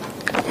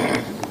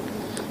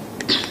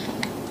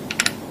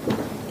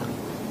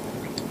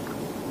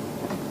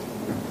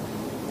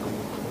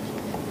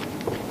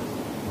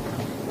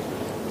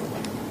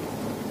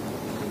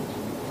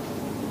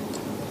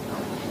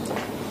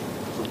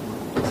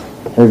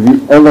 Have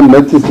you ever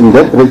noticed in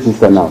that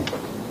register now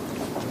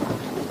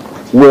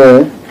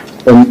where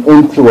an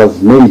entry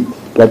was made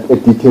that a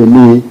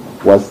detainee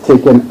was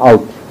taken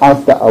out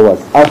after hours,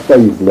 after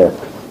he's left?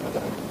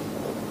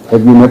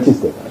 Have you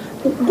noticed it?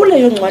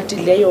 Kuleyo ncwadi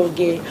leyo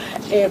ke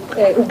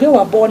uke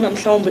wabona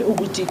mhlawumbe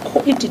ukuthi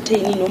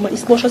i-detainee noma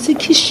isiboshwa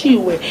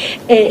sikhishiwe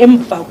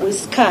emva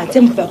kwesikhathi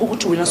emva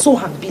kokuthi wena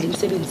sohambile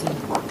emsebenzini.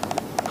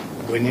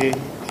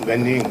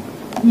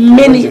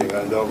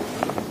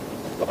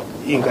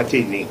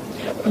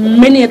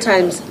 Many a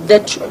times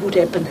that would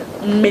happen.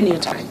 Many a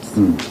times.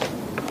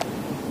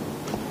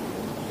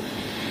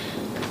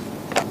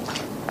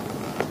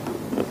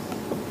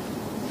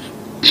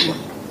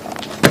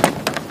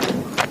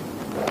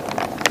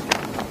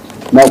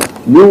 Now,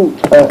 you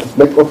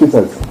black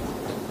officers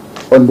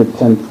on the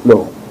 10th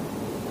floor,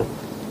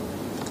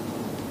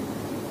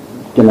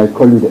 can I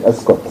call you the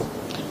escort?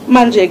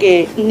 Manje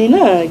ke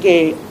nina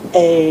ke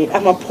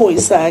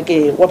amaphoyisa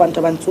ke wabantu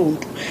abansundu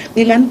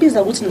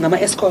nginganibiza ukuthi ngama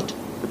escort.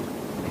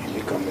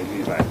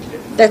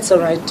 That's all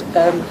right.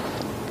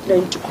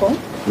 Going to call?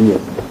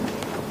 Yes.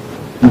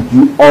 Did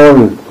you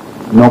all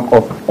knock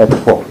off at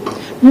 4?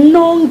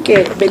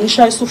 Nonke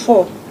benishayisa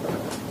 4.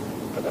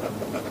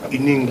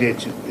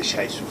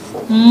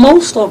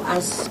 Most of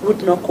us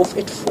would knock off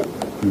at 4.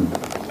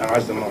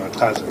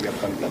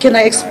 Can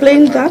I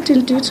explain that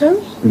in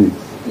detail? Please.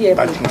 Yeah.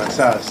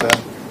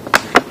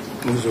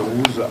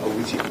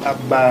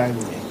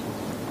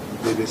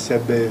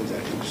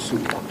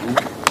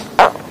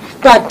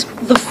 But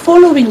the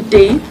following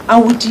day, I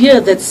would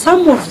hear that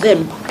some of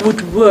them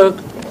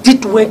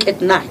did work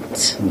at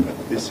night.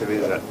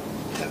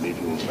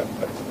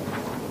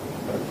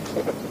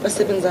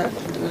 basebenza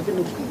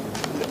ngabelungu.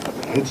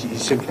 Ngithi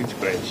i-security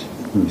branch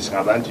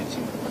singabantu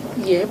thina.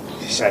 Yebo.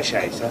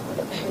 Sishayisa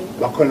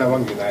bakhona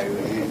abangenayo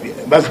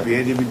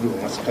bazibuyela ebelungu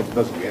ngasikhathi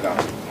bazibuyela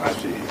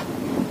ngaso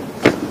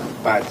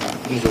but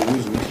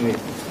ngizokuza ukuthi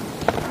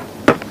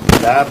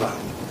laba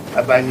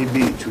abanye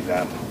bethu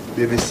laba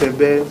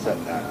bebesebenza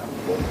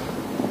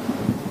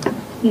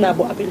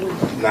nabo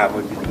abelungu.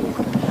 Nabo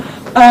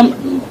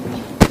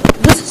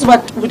This is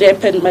what would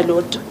happen, my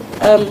lord.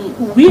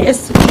 We as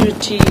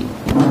security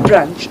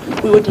branch,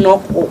 we would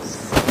knock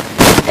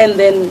off, and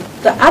then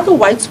the other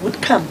whites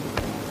would come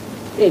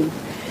in.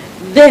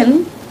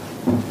 Then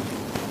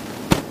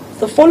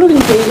the following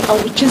day, I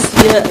would just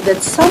hear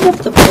that some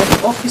of the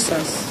black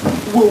officers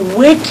were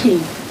working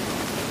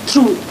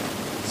through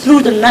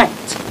the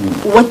night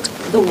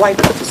with the white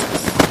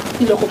officers.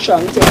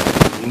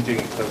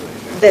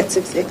 That's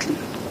exactly.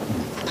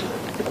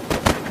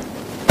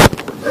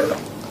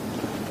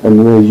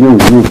 And were you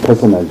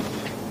personally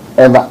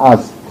ever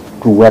asked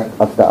to work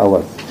after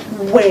hours?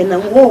 Wena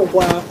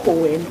ngokwakho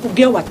wena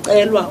uke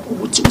wacelwa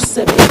ukuthi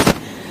usebenze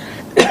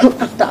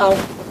after hour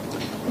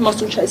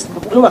masucha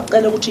isibaba uke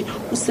wacela ukuthi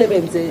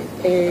usebenze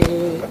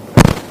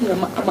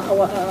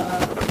ama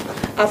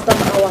after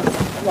hours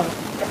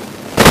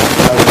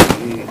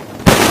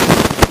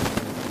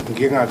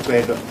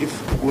ngingacela if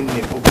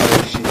kune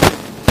operation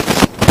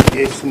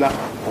efuna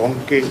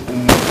wonke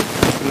umuntu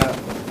efuna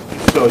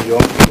so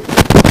yonke.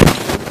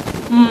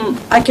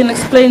 I can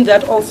explain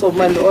that also,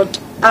 my lord.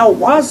 I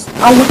would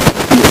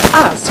be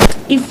asked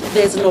if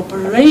there's an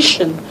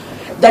operation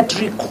that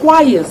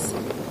requires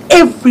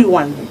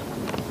everyone.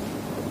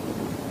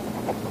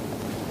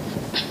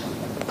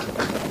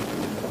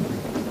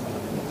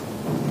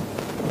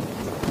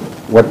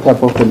 What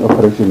type of an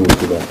operation is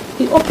that?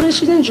 The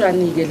operation in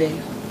Johannesburg.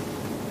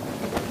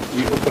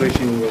 The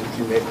operation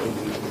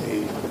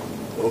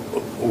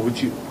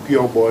ukuthi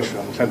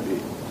kuyoboshwa mhlambe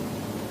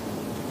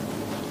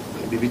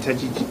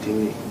bibithatha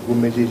idini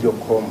kumele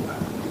liyokhomba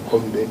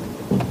likhombe.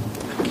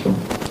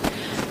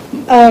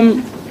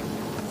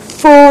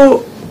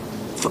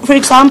 For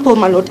example,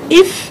 my lord,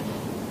 if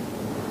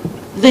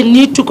they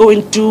need to go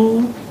and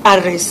do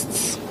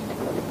arrests,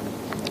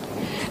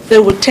 they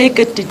would take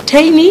a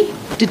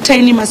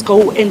detainee must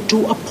go and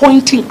do a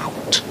pointing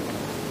out.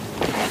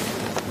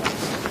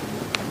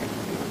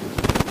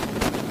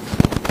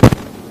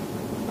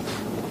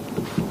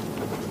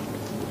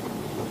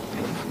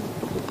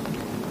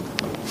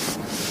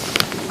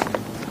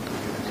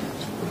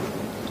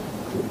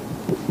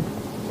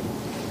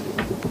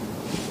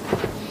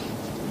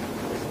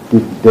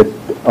 Did that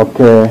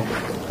occur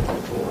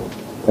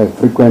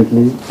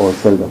frequently or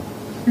seldom?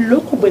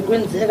 Lokhu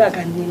bekwenzeka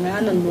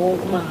kaningana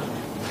noma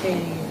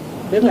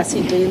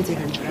bengasinto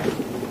yenzeka njalo.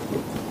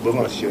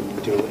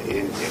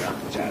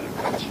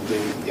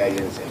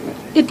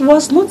 It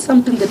was not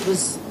something that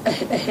was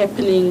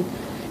happening.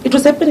 It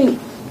was happening.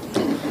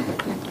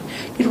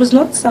 It was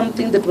not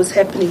something that was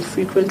happening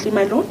frequently,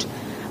 my lord,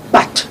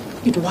 but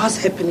it was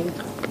happening.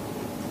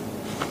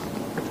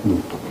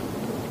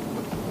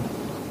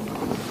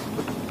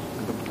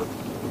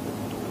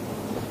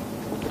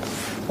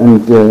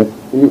 And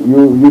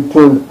you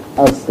told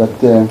us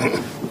that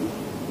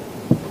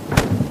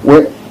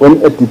when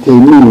a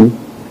detainee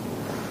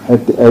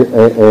had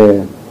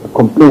a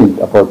complaint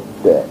about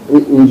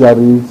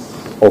injuries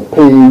or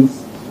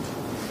pains,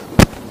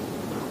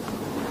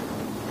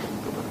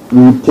 you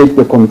would take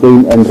the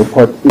complaint and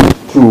report it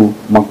to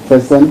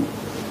McPherson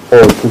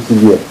or to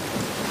Sylvia.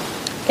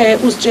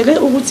 Usitshele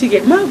ukuthi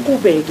ke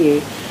makube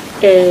ke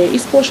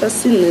isiposha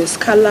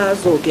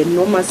sinesikhalazo ke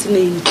noma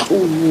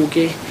sineyinhlungu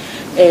ke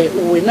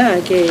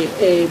wena ke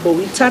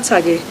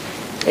bowithatha ke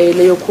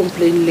leyo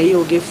complaint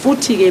leyo ke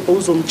futhi ke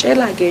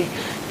bowuzomtshela ke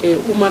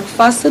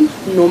uMcPherson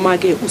noma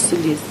ke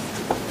uSilisi.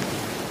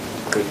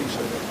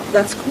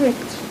 That's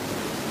correct.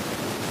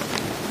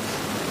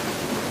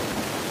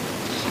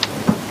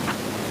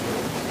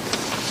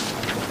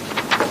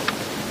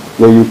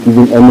 Were you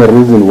giving any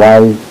reason why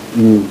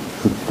you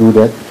should do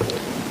that?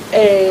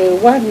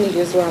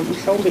 Wanikezwa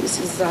mhlawumbe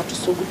isizathu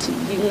sokuthi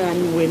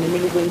yingani wena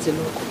kumele ukwenze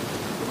lokho.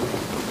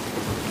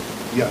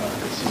 Yeah,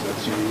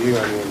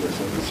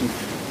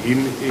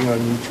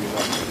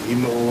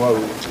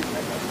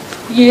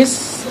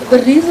 yes, the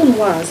reason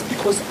was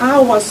because I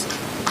was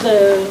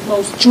the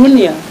most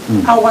junior.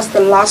 I was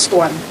the last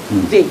one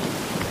there.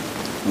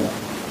 Yeah.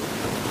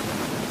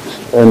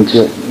 And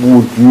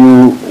would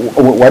you,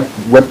 what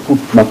would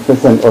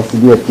McPherson or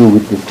Sylvia do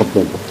with this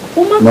complaint?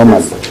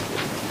 Normally.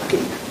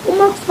 Okay.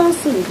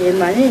 McPherson ke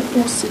naye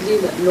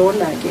usilila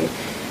lona ke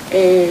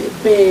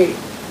be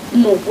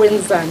no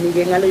kwenzani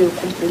ke ngaleyo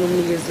complaint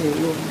omnikeze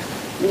yona.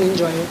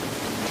 Enjoy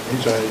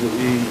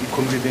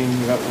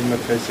i-complaint ka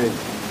McPherson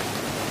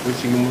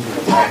which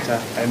ngimuzothatha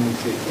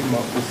amise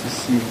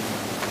office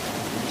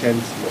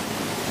 10th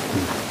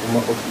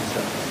floor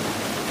officer.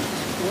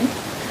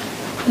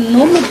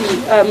 Normally,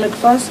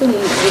 McPherson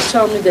would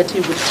tell me that he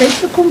would take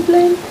the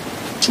complaint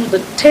to the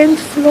 10th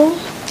floor.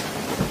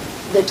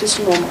 That is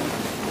normal.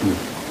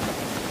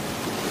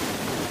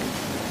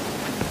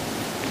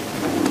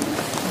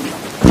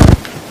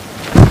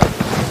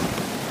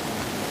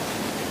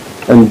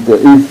 And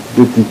if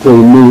the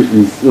detainee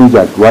is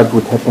injured, what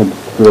would happen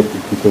to the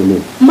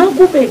detainee?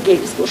 Makubeke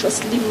isiboshwa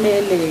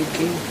silimele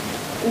ke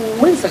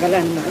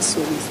wenzakalani naso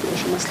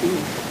isiboshwa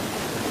masilimele?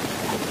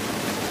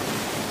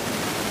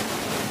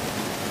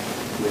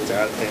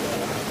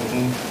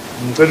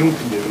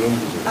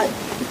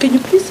 Can you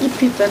please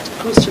repeat that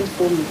question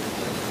for me?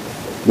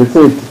 Let's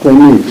say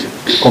detainee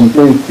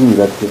complains to you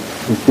that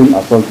he's been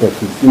assaulted,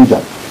 he's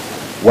injured.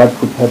 What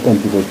could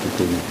happen to the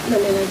detainee?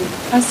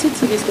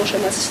 Asithi ke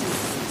isiboshwa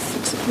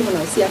sikhuluma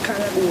nawo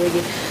siyakhala kuwe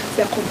ke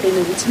siyacomplain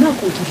ukuthi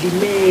nakho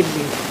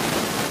ngilimele.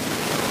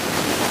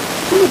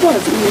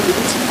 Ukwazi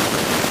ukuthi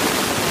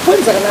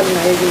kwenzakalani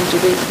ngaye ke nje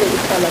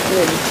bekhala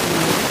kuwe ukuthi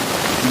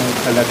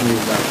khala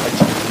kumina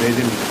athi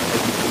kumele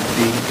athi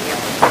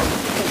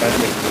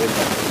kanti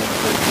ngeza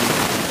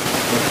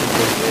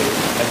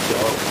athi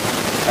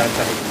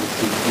thatha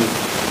ukuthi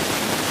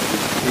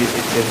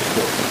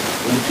ethenko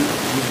ukuthi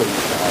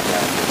uzomsala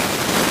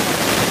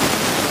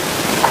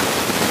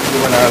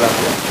ubona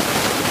lapho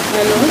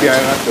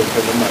siyaya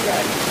doctor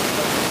nomagani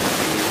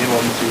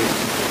njengomuntu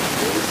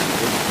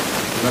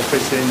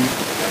mapeseni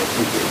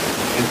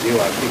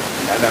enziwa ke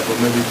nalapho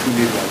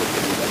mebethulile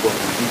labo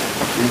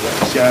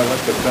siyaya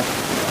doctor.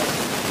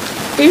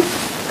 If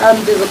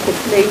there's a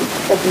complaint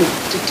of a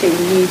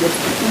detainee that's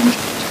been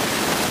injured,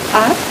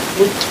 I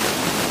would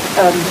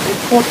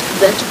report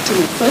that to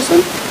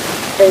McPherson,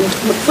 and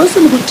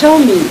McPherson would tell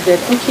me that,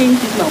 okay,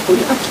 he's now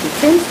going up to the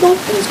 10th floor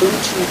and he's going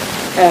to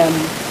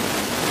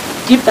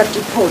give that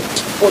report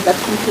or that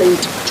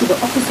complaint to the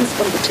officers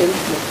on the 10th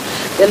floor.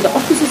 Then the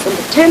officers on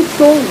the 10th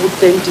floor would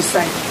then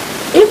decide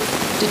if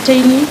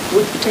detainee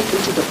would be taken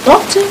to the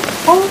doctor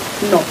or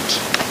not.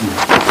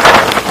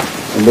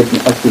 And let me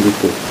ask you this.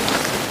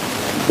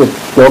 The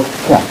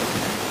doctor,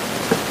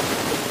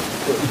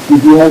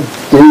 did you have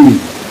days,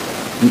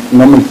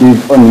 normal days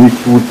on which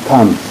would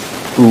come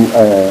to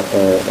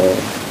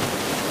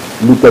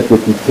look at the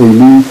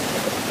detainees,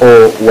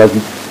 or was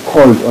it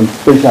called on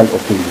special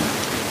occasions?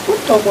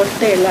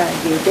 Udokotela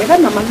ke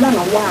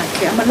bekanamalanga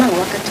wakhe amalanga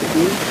wakhe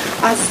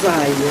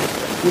azayo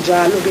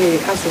njalo ke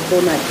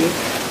azobona ke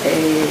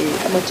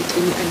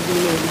amadetainees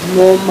alimele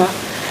noma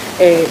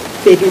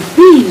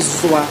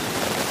bekebizwa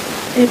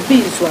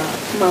ebizwa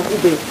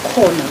makube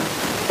khona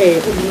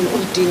umuntu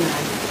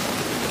omdingayo.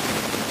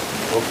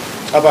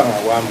 Cabanga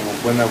kwami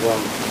ngokubona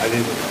kwami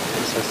alezi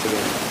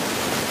esasebenza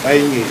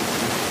bayingezi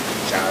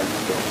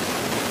njalo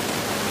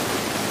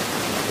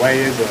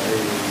wayeza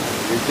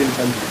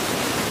le-10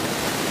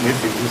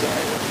 neviki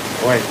uzayo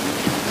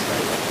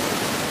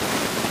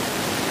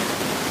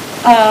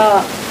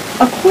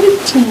according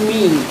to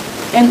me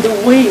and the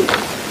way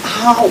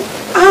how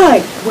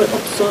I were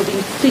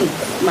observing things,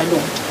 my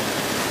lord,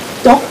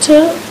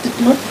 doctor did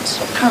not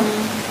come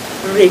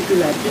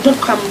regularly. Did not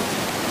come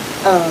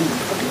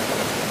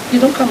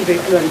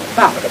regularly,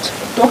 but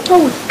doctor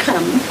would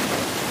come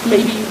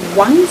maybe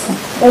once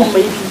or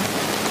maybe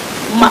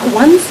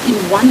once in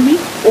 1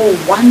 week or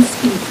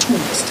once in 2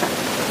 weeks time.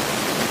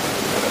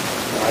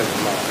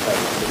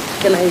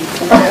 Can I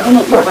don't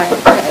know if I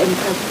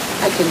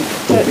can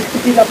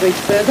elaborate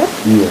further?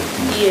 Yes.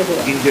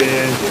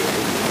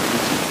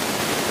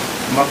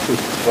 Maksud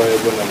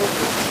bayabona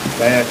lokho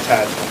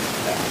bayathatha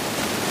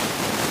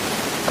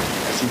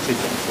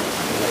asithethe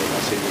ngayo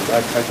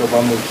bathatha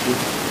bamuthi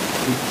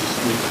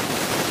dismiss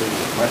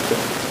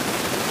matter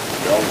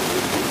yawo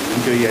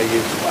into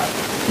yayeziwa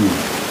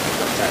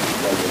bathatha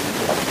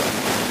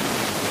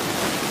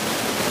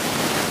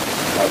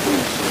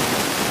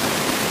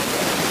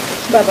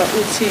baba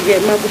uthi ke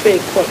makube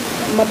khona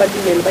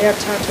mabalimele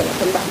bayathatha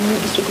lapha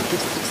bamukiswe ku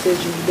district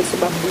surgery bese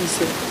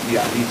babuyise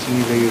ithi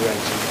nibeke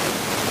kanje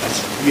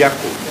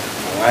asiyakhona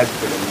angazi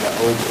phela mina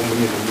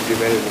omunye nomuntu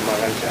noma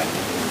kanjani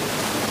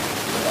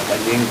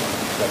abaningi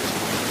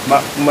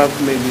but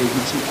kumele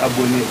ukuthi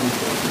abone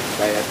ukuthi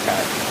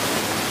bayathatha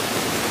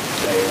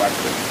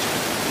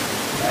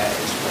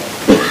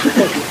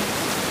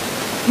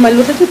my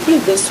lord, let me put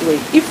it this way.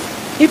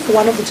 If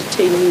one of the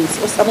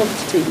detainees or some of the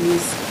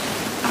detainees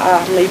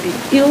are maybe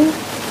ill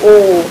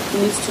or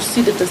needs to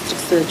see the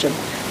district surgeon,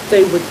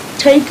 they would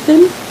take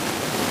them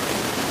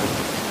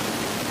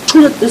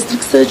to the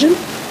district surgeon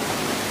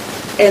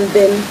and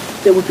then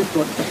they would be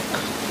brought back.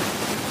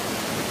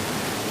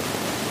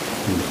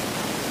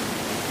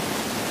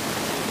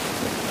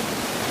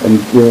 And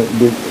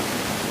the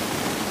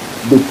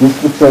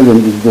district surgeon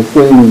is the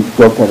same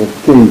doctor that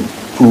came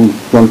to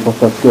John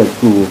Vorster Square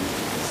to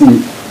see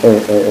a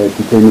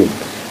detainee.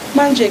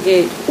 Manje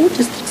ke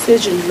district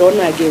surgeon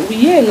lona ke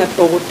uyena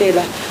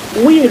dokotela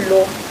uye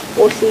lo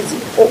ohlezi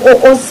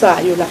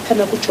ozayo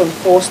lapha ku John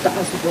Vorster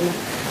azibona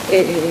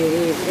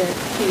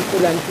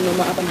people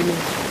noma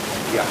abalimele.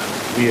 Yeah,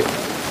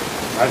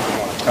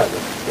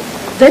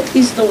 that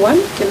is the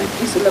one. Can I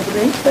please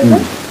elaborate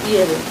further?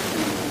 Yeah.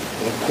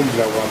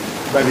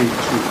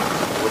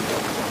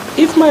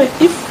 If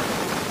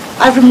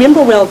I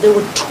remember well, there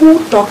were 2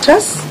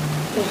 doctors.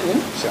 Mm-hmm.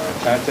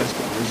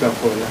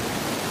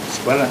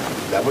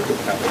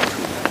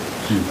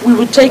 We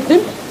would take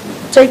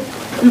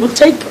we would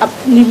take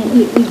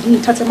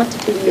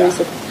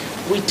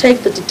we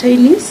take the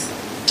detainees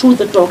to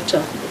the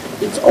doctor.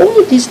 It's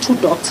only these two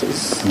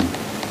doctors.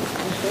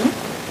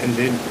 And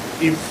then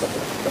if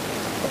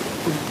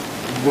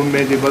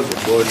women was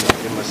born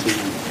in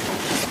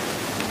Massachusetts,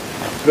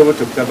 Robert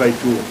Tabai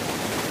too,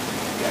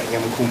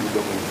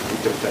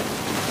 Dr.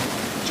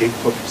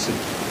 Jacobson.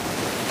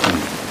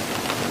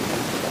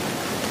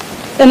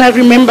 And I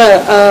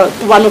remember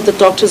one of the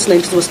doctor's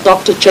names was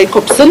Dr.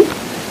 Jacobson.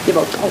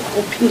 I'll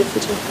pin the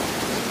photo.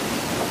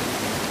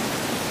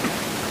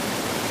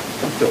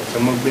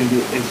 Someone been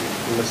the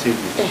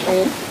Massachusetts.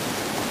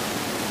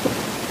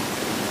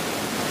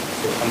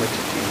 So how much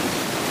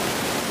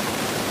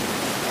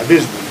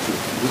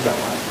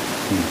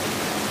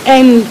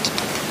and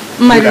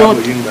my lord,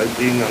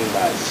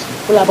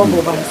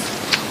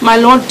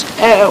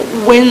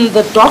 when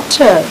the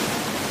doctor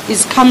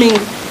is coming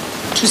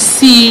to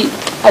see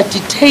a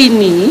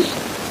detainee,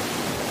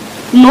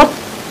 not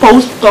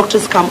both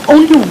doctors come,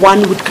 only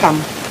one would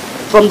come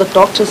from the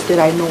doctors that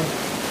I know.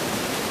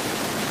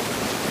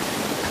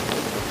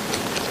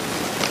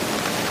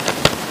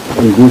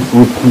 And this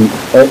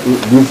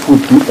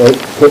would be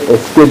a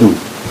schedule.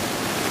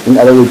 In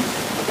other words,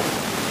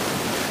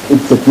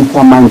 it's a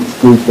determined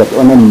stage that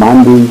on a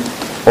Monday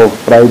or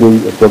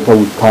Friday a doctor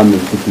would come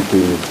and sit with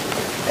you.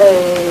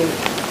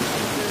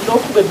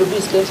 Lokhu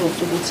bebeyischedule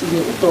ukuthi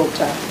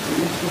udoctor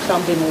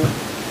mhlawumbe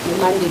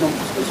Monday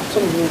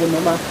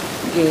noma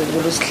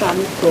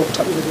ngeLwesihlanu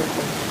udoctor uzobe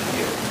khona.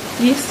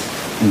 Yes.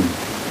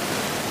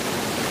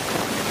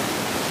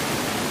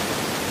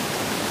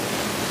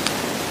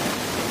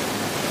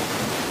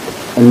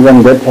 And when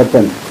that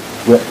happens,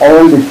 were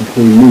all the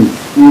detainees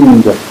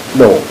in the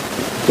floor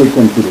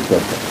taken to the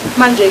doctor?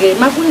 Manje-ke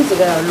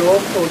makwenzeka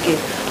lokho-ke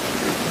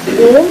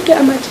bonke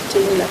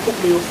ama-detainee lapho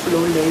kuleyo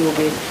floor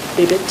leyo-ke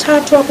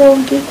bebethathwa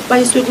bonke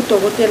bayiswe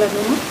kudokotela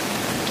noma?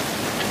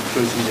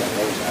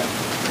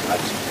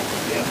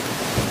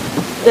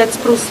 That's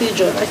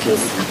procedure.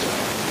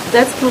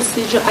 That's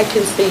procedure. I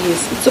can say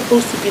yes. It's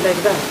supposed to be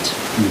like that.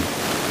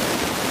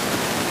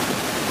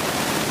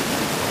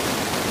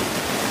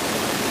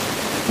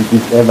 Did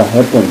it ever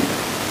happen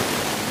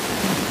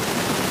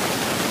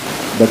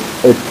that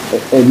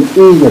an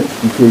injured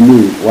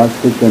detainee was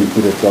taken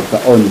to the doctor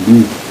on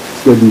these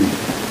scheduled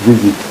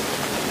visits?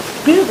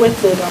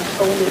 Kuyekwenzeka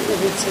mhlawumbe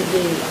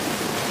ukuthi-ke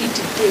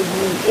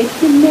i-detainee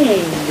ekumele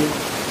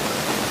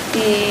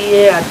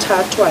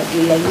iyathathwa-ke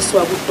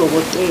yayiswa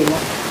kudokotela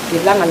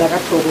ngelanga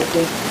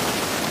lakadokotela.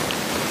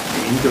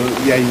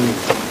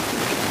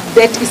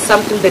 That is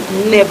something that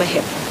never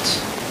happened.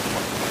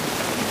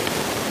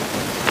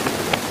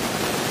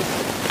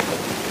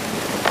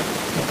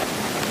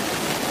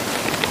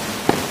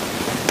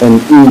 An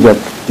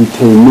injured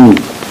detainee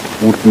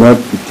would not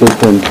be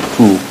taken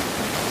to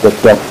the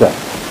doctor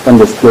on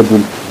the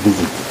scheduled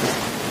visit.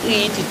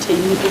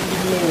 I-detainee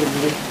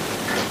elimele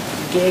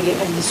ngeke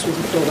ayiswe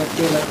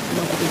kudokotela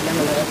noma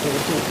kubelanga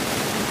lakadokotela.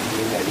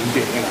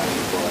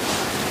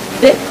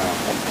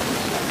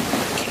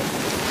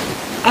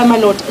 My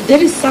lord,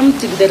 there is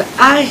something that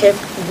I have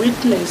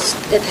witnessed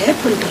that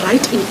happened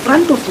right in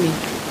front of me.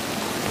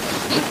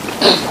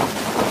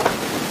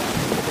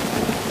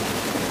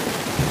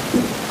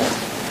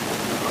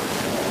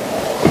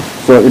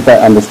 So if I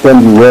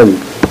understand you well,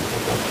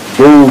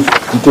 those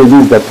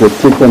detainees that were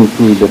taken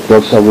to the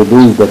doctor were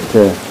those that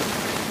were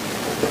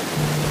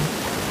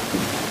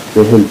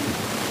healthy.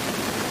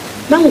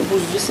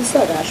 Mangikuzwisisa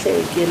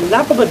kahle-ke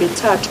lapho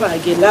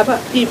bebethathwa-ke laba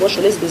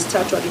iy'bosho lezi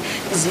bezithathwa-ke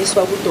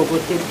ziswa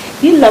kudokotela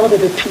yilabo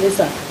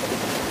bebephilisa.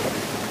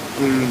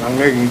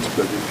 Angeke ngithi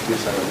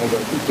bebephilisa ngoba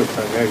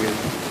udoktor ngeke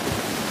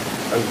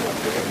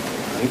azibaphelele.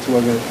 Angithi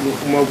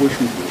uma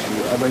kusho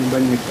abanye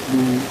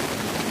bane-flu,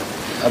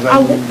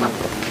 abanye.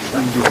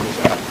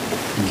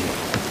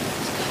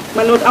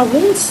 My lord, I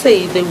won't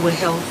say they were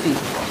healthy.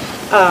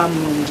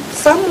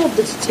 Some of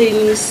the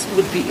detainees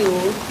would be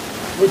ill,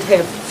 would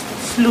have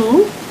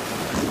flu.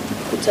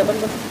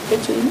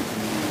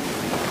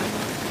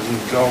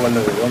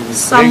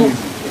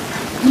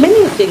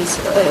 Many things,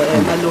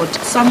 my lord.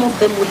 Some of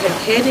them would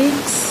have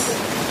headaches.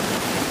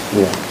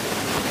 Yeah.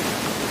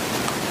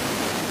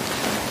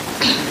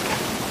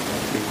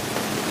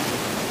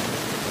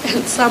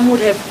 And some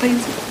would have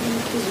pains.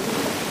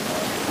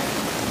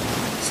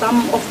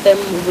 Some of them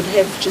would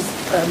have just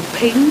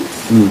pains.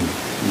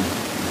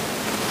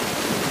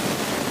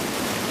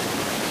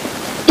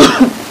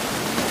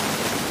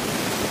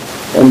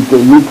 And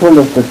you told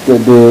us that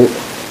the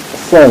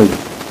cell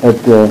had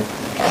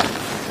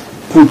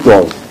two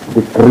doors,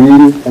 the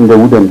green and the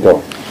wooden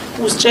door.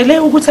 Usitshele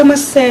ukuthi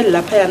ama-cell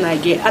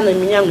laphayana-ke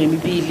aneminyango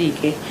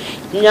emibili-ke,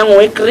 umnyango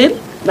we-green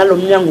nalo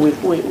mnyango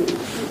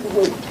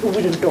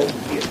we-wooden door.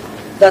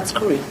 That's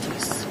correct,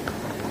 yes.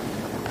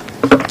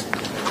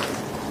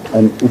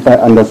 And if I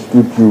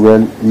understood you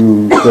well,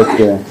 you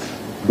said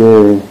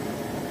the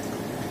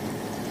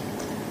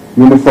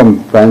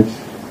uniformed branch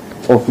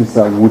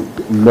officer would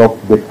lock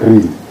the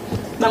green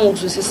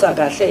mangokuzwisisa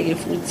kahle ke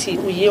futhi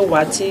uye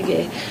wathi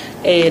ke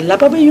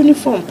laba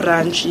be-uniform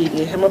branch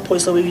ke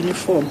amaphoyisa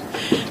we-uniform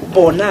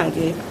bona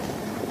ke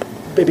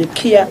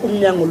bebekhiya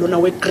umnyango lona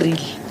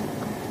we-grill.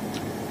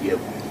 Yep.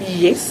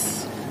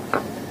 Yes.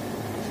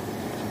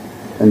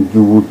 And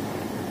you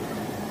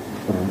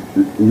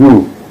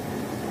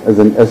as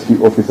an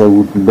SP officer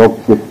would lock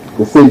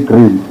the same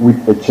grill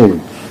with a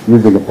chain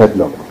using a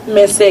padlock.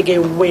 Mese ke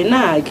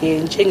wena ke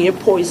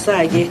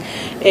njengephoyisa ke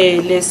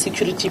le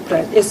security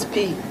branch SP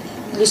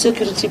le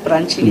security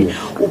branch ke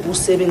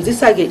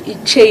ubusebenzisa ke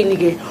i-chain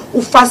ke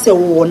ufase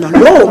wona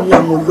lo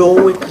mnyango lo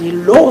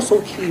we-grill lo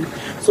sokhiwe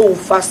so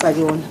ufasa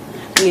ke wona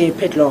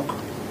nge-padlock.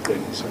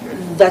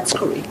 That's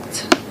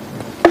correct.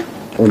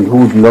 And who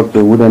would lock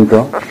the wooden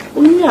door?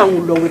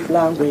 Umnyango lo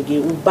weplangwe ke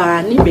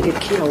ubani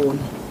bekekhiya wona?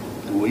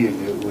 We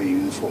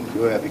uniform.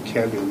 You have a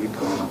carry we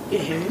come.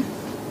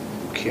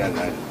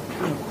 Carry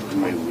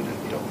my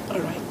wooden door. All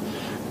right.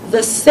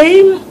 The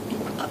same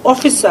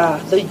officer,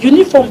 the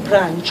uniform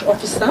branch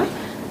officer,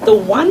 the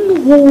one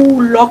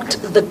who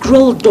locked the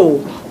grill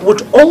door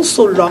would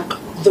also lock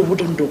the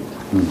wooden door.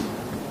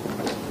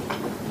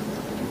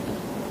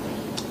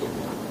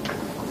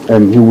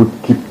 And he would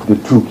keep the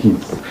two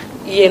keys.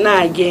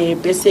 Yena ke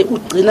bese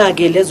ugcina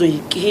ke lezo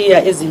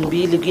yikiya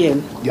ezimbili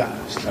kuyena. Yeah,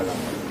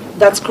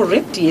 that's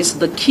correct. Yes,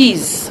 the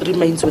keys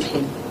remains with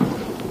him.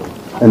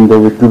 And there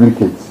were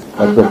duplicates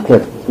that were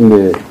kept in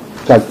the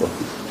church office.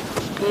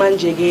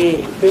 Manje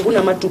ke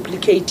bekunama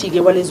duplicate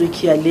ke walezo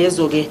yikiya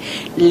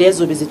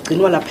lezo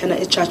bezigcinwa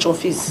lapha e-church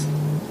office.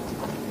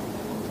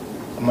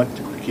 Ama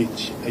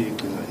duplicate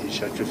ayigcina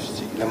e-church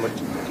office lama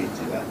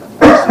duplicate la.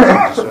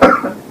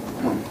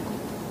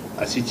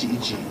 Asithi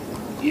iji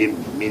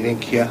mina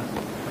ngiya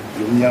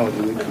yomnyawo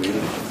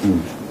we-grill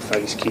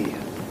fake.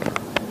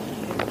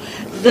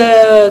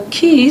 The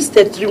keys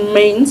that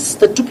remains,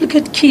 the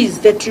duplicate keys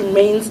that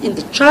remains in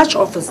the church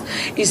office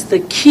is the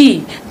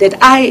key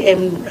that I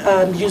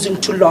am using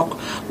to lock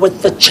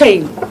with the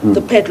chain,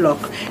 the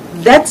padlock.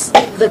 That's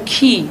the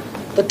key,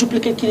 the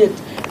duplicate key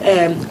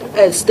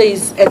that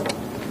stays at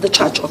the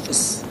church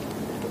office.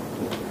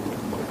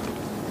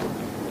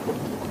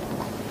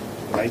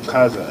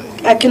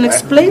 I can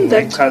explain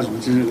that.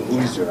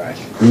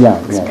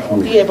 Yeah.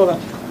 Yeah, Baba.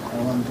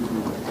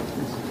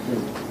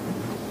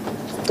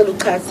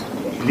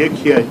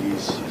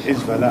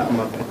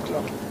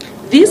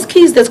 These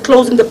keys that's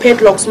closing the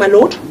padlocks, my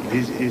lord.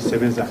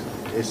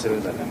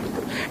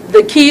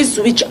 The keys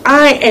which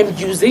I am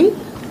using.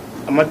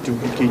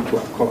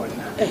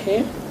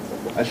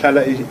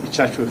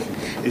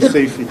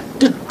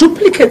 The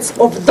duplicates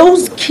of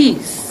those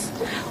keys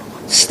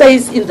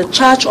stays in the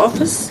church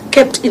office,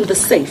 kept in the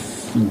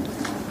safe.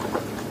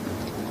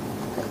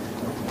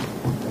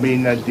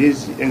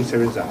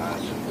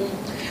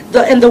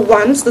 And the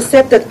ones, the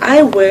set that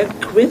I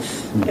work with.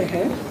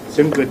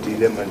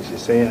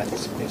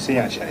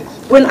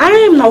 When I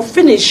am now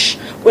finished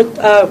with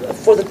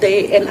for the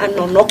day and I'm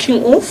now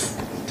knocking off,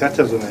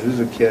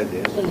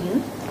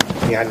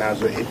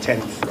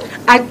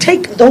 I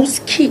take those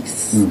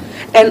keys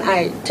and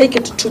I take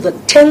it to the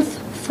 10th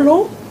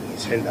floor.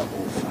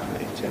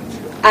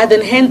 I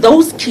then hand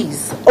those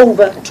keys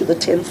over to the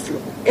 10th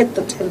floor, at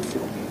the 10th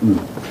floor.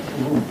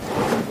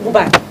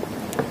 Goodbye.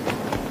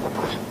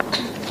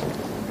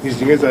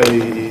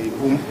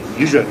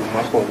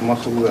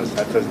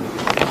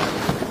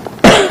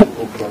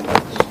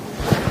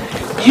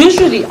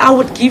 Usually I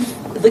would give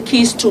the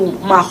keys to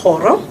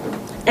Mahoro,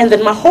 and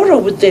then Mahoro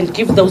would then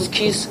give those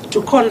keys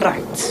to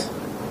Conrad.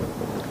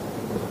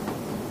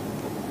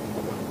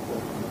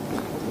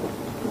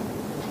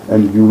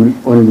 And you will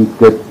only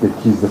get the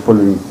keys the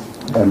following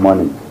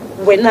morning.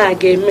 When I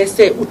gave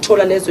mese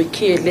utola lezo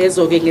key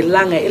lezo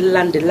ngelanga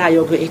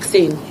elilandelayo ke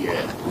ekseni.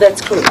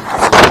 That's correct.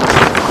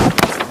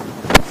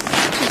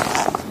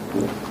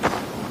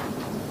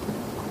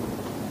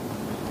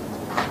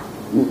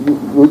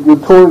 You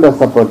told us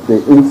about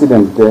the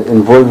incident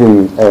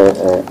involving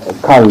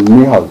Carl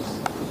Niehaus.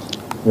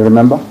 You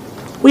remember?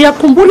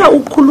 Uyakhumbula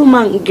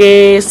ukukhuluma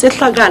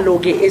ngesehlakalo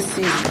ke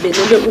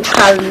esibelele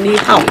uCarl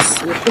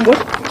Niehaus. Uyakhumbula?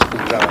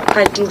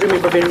 I do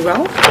remember very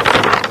well.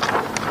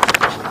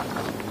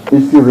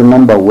 If you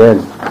remember well,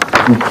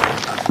 did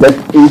that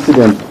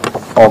incident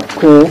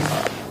occur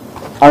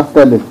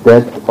after the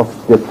death of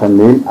Dr.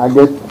 Neil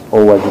Aggett,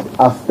 or was it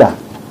after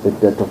the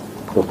death of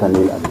Dr.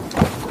 Neil Aggett?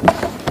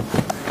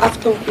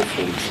 After or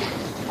before?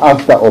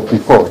 After or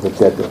before the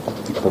death of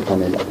Dr.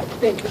 Neil Aggett?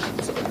 Thank you.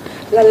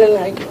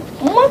 Lalela ke.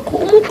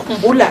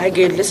 Umukhumbula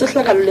ke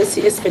lesehlakalo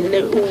lesi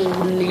esivelele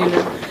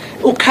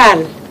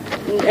uCarl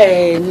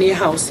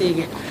Niehaus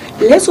ke.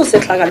 Leso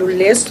sehlakalo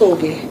leso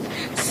ke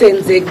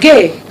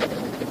senzeke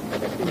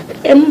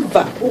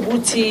emva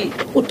ukuthi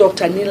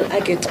uDr Neil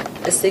Aggett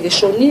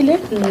esekeshonile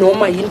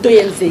noma into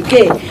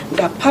yenzeke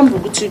ngaphambi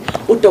ukuthi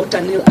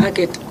uDr Neil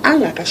Aggett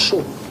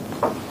angakashoni.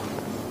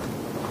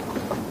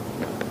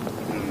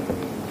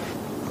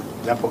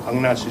 Lapho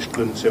anginaso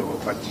isiqiniseko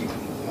bathi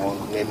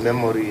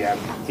ngememory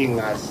yami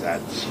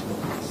ingazathi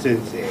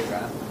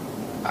senzeka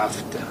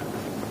after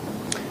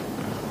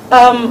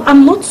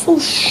I'm not so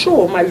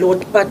sure, my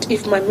lord, but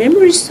if my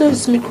memory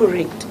serves me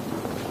correct,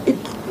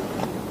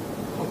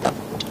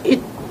 it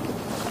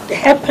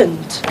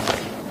happened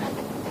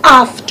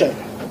after.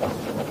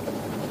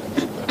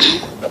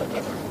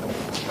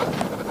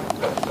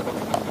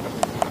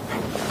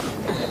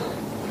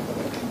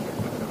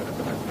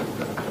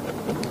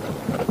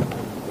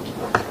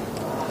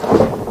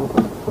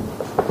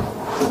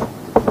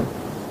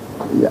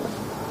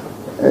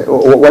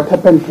 What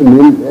happened to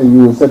Neil?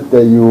 You said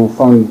that you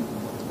found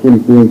him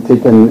being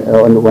taken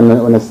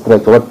on a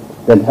stretcher. What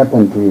then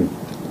happened to him?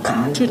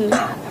 To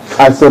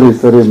Neil?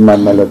 Sorry, my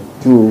lord.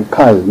 To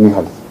Carl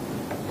Nihal.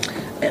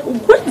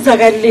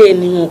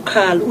 Kwenzakaleni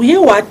ngoKarl? Uye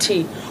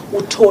wathi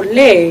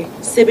uthole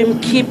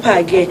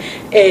sebemkhipha ke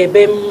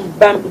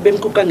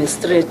bemkuka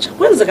nge-stretcher.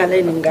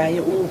 Kwenzakaleni ngaye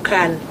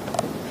uKarl?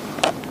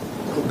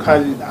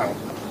 uKarl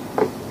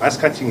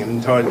ngasikhathi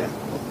ngimthola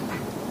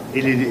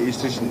ileli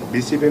station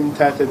bese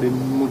bemthatha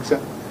bemmusa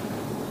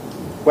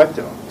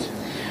kwaDot.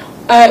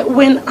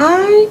 When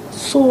I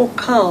saw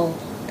Carl,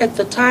 at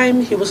the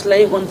time he was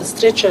laying on the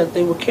stretcher,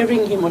 they were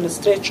carrying him on a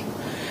stretcher.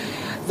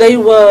 They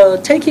were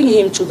taking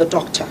him to the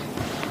doctor.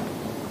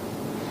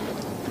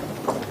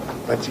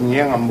 But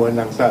ngiye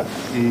ngambona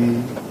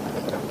ngisathi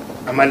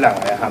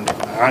amalanga ayahamba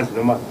angazi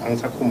noma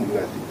angisakhumbuli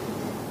kahle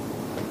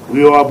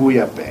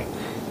uyowabuya back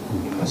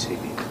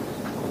eMaseli.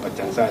 But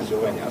angisazi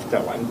okanye after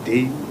 1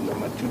 day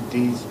noma 2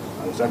 days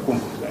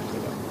angisakhumbuli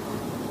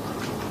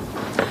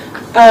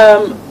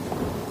kahle.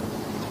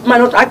 My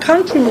lord, I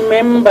can't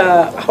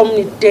remember how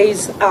many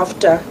days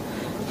after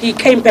he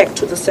came back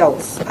to the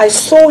cells. I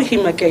saw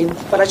him again,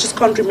 but I just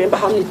can't remember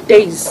how many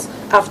days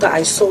after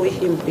I saw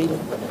him being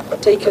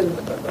taken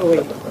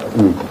away.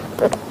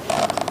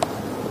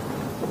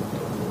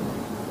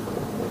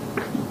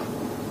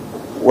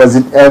 Was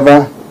it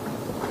ever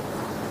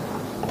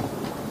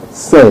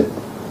said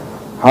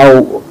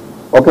how,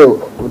 okay,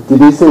 did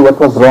he say what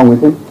was wrong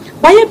with him?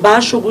 Baye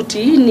basho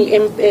ukuthi yini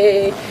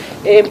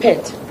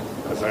emphethe?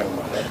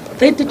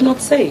 They did not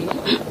say.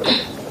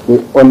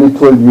 They only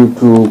told you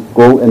to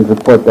go and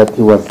report that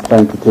he was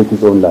trying to take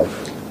his own life.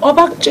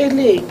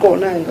 Obakutshele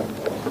kona.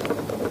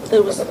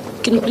 There was,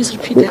 can you please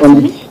repeat They that for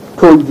only me?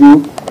 told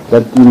you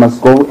that you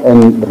must go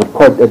and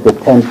report at the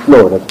 10th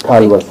floor that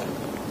Carl was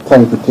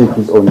trying to take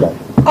his own life.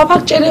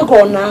 Obakutshele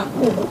kona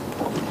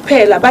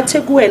phela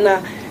bathe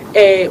kuwena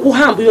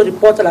uhambe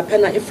uyoreporta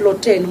laphana efloor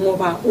 10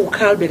 ngoba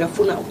uCarl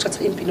bekafuna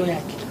ukuthatha impilo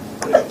yakhe.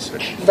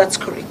 That's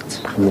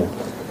correct. Yeah.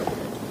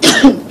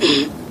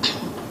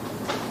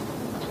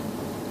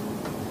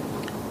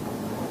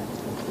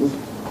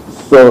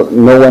 So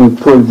no one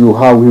told you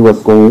how he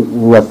was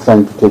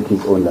trying to take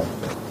his own life.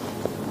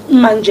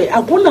 Manje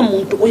akuna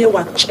muntu oye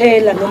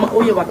wakutshela noma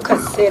oye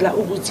wachazisela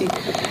ukuthi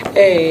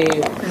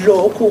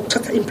lokho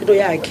ukuthatha impilo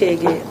yakhe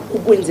ke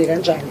ukwenze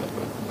kanjani.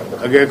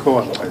 Akekho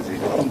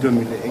wachazela into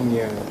mina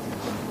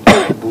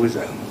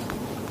engiyabuza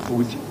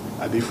ukuthi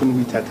abefuna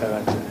ukuyithatha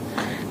kanjani.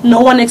 No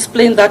one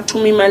explained that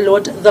to me, my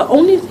lord. The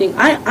only thing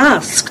I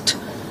asked,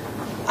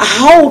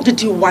 how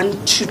did he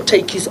want to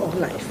take his own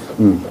life?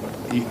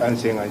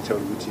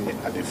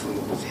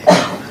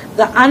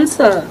 The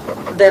answer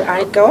that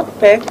I got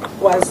back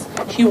was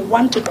he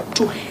wanted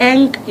to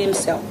hang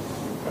himself.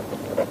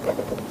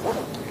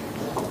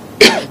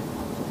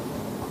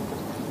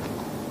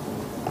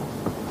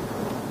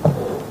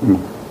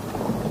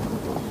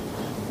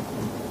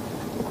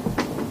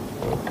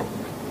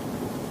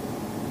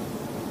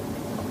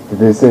 Did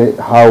they say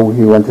how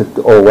he wanted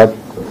to, or what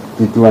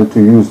did he want to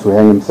use to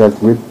hang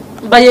himself with?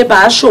 Baye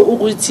basho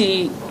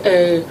ukuthi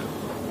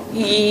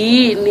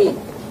yini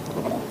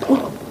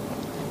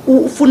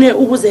ufune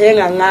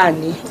ukuzihenga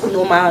ngani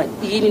noma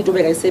yini into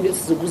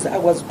bekayisebenzisa ukuze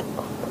akwazi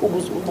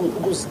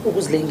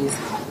ukuzilengisa.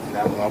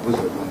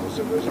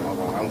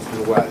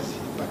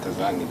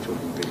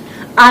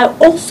 I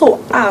also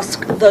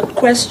asked that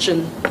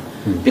question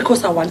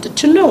because I wanted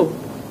to know,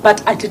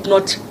 but I did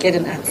not get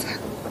an answer.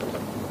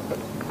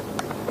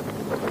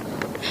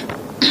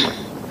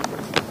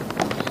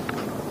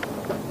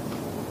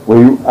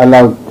 Were you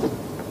allowed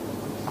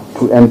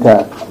to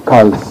enter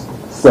Carl's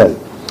cell?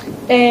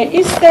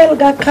 Iscell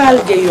kaCarl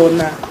ke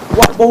yona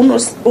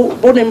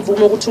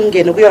bonemvumo ukuthi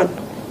ungene kuyona.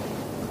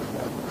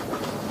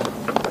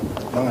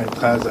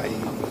 Mangayichaza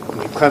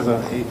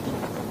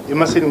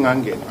emaseni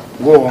ngangena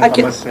ngo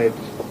amasebe.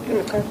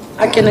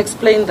 I can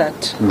explain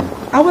that.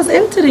 I was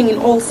entering in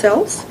all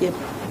cells. Yep.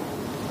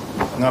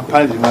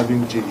 Ngaphandle ngabe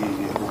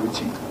ngitshelile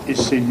ukuthi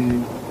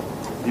eseli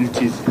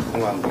ilithize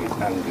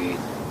ungangeni.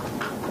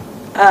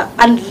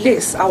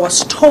 Unless I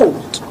was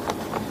told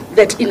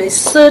that in a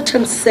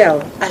certain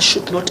cell I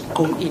should not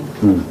go in.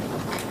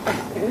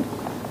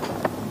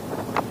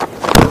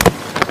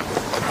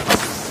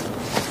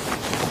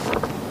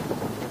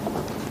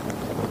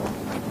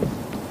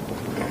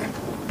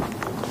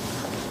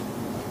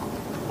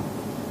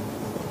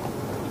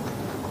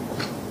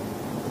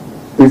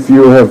 If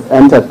you have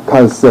entered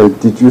Carl's cell,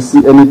 did you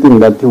see anything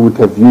that he would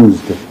have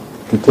used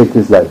to take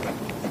his life?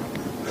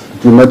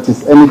 Did you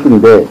notice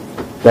anything there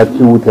that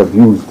he would have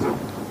used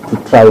to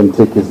try and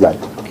take his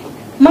life?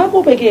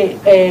 Makube ke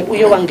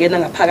uye wangena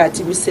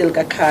ngaphakathi kwiseli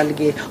kaKhali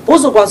ke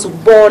uzokwazi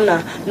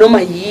ukubona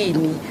noma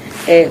yini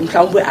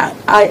mhlawumbe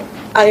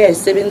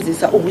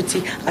ayayisebenzisa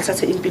ukuthi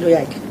athathe impilo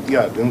yakhe.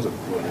 Yeah,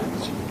 bengizokubona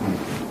ukuthi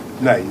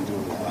la into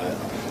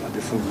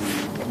abefuna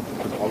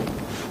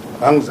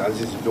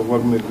angizazi izinto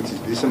kwakumele ukuthi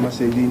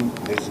zibisemaselini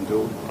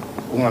nezinto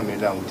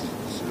kungamelanga ukuthi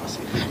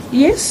zisemaseli.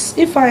 Yes,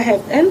 if I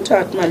have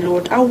entered, my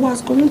lord, I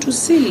was going to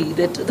see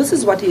that this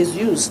is what he has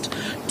used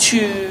to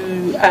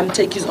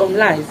take his own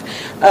life,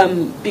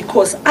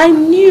 because I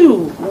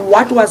knew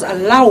what was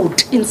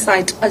allowed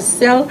inside a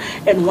cell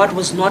and what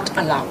was not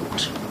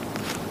allowed.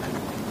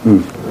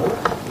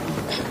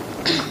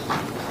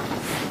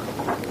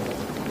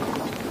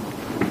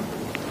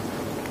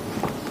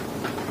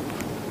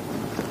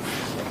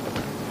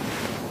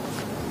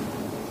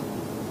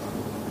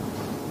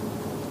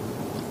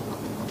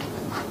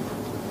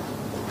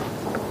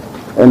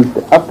 And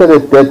after the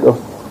death of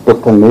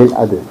Dr. Neil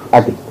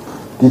Aggett,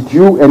 did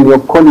you and your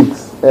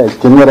colleagues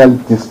generally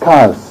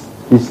discuss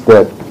his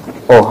death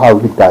or how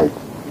he died?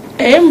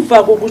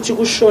 Emva kokuthi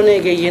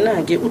kushoneke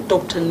yena ke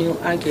uDr Neil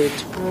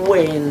Aggett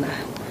wena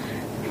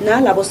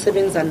nalabo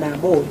sebenza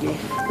nabo ke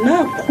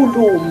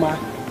nakhuluma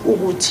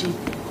ukuthi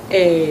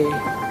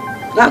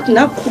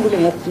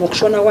nakhuluma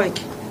ngokushona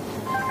kwakhe.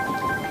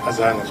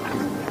 Azange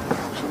sikhulume.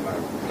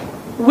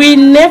 We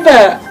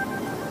never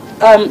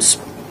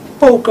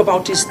spoke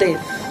about his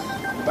death.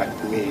 But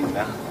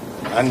mina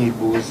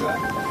angibuza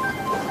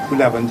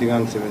kulabantu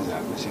engisebenza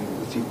nabo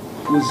ukuthi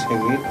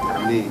uzenge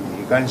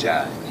nini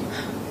kanjani.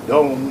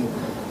 Lo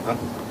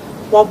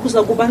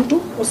Wabuza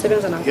kubantu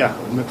osebenza nabo. yeah,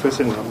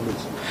 McPherson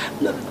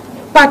ngambuza.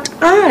 But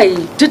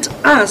I did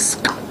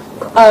ask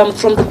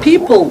from the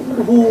people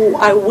who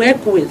I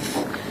work with,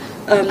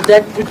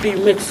 that would be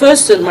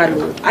McPherson, my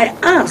lord. I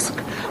asked,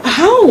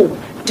 how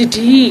did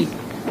he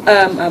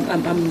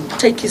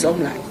take his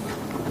own life?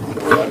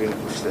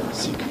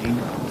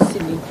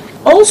 Sili.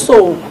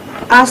 Also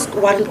ask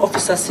Warrant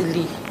Officer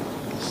Sili.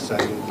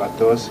 Sergeant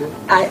Batose.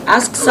 I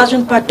asked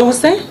Sergeant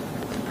Batose.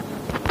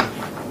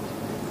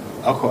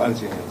 Akho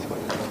answer it.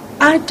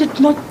 I did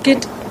not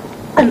get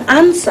an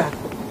answer.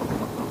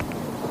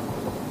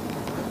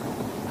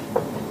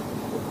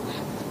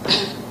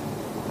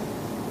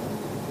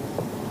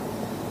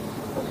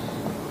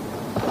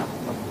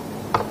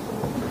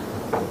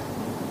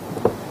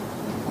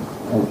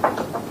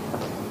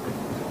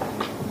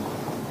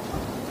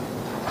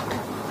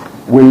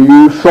 Were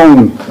you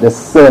shown the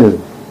cell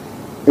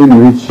in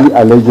which he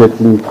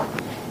allegedly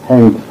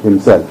hanged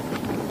himself?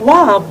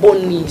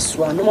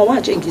 Waboniswa noma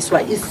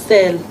watshengiswa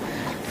isel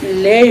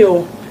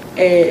leyo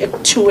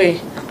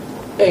ekuthiwe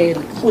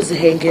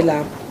uzihenge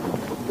lapho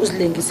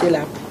uzilengise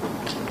lapho.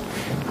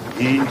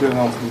 Into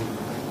engafuna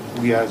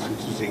uyazi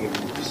ukuthi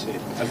uzengibise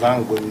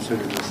azange ngibonise lo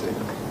cell.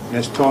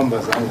 Nesithombe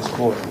azange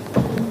sibone.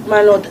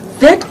 My lord,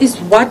 that is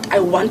what I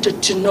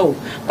wanted to know,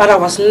 but I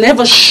was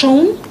never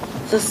shown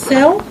the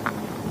cell.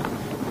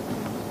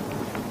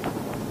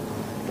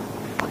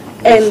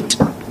 And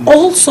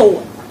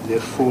also the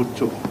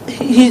photo.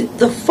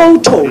 The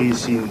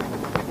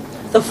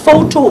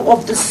photo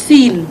of the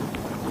scene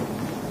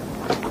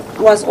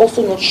was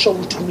also not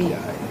shown to me.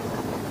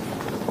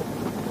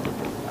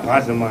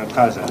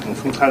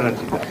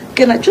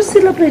 Can I just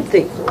celebrate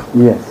there?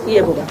 Yes.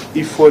 Yeah, Baba.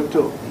 The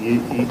photo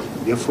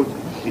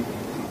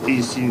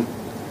is in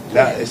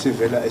la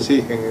esivela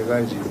esihenge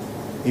kanje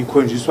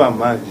ikhonjiswa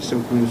manje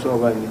sekukhulunyiswa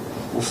abanye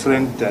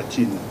uFrank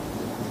Datin.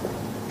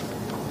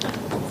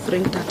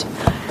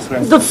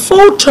 The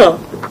photo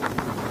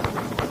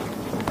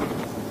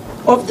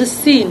of the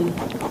scene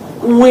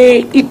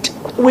where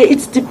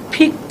it's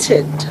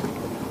depicted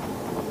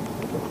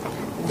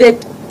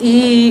that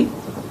he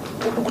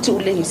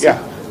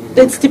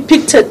that's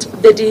depicted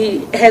that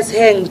he has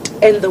hanged,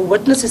 and the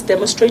witness is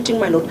demonstrating,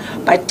 my lord,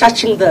 by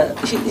touching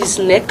his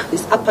neck,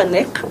 his upper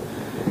neck.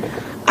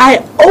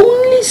 I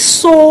only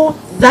saw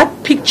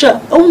that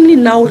picture only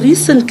now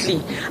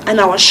recently,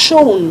 and I was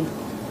shown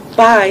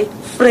by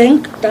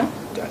Frank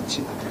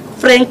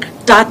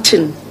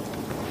Datin.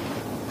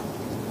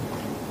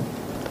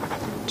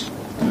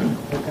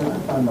 Can I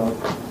find out,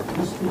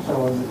 this picture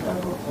was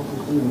ever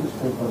published in the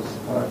newspapers,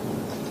 correctly?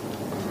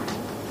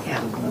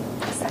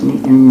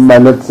 My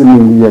lord,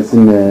 seemingly yes,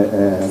 in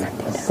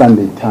a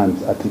Sunday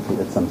Times article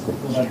at some stage.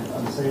 So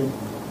I'm saying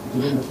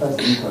during the first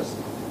inquest.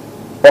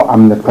 Oh,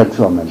 I'm not quite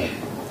sure, my lord.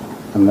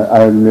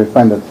 I will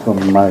find out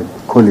from my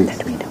colleagues.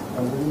 Does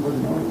anybody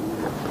know?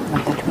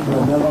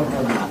 Never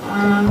heard it.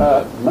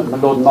 My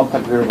lord, not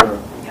that very well.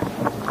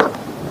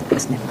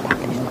 It's never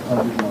published.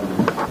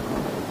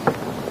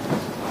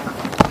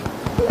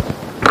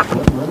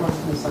 When was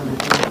the Sunday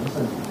Times?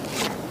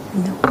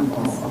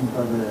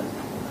 After the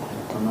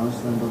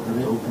announcement of the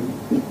reopening?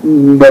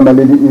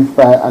 Normally, if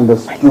I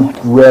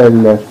understood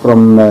well from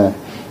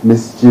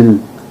Miss Jill,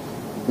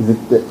 is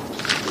it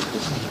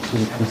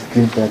Miss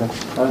Jill better?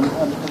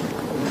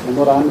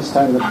 Lord, I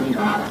understand that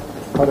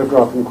the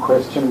photograph in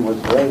question was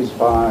raised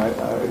by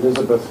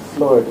Elizabeth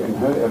Floyd in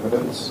her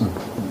evidence,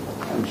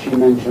 and and she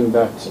mentioned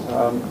that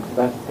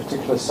that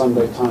particular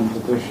Sunday Times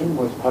edition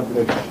was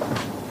published,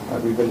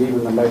 we believe,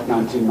 in the late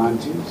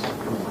 1990s.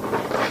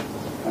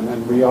 And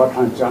then we are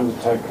trying to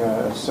undertake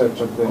a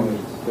search of the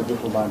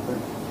digital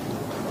library.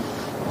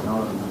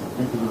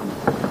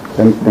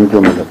 Thank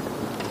you, Madam.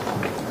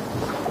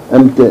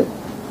 And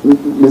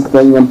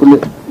Mr. Nyampule,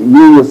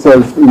 you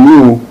yourself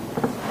knew,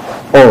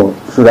 or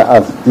should I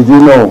ask, did you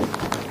know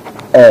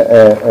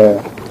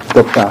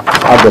Dr.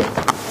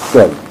 Aggett's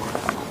cell?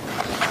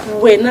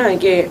 Wena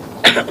ke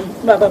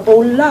baba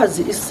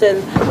bowulazi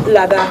isel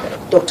laka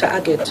Dr.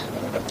 Aggett.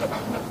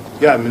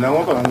 Yeah, mina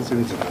ngoba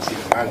ngisebenza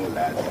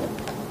ngilazi.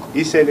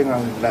 Isele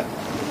ngangila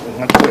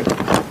ngathi.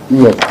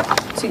 Yes.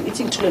 It's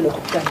into lokho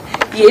kuqala.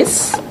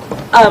 Yes,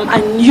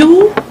 I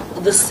knew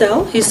the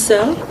cell, his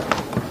cell.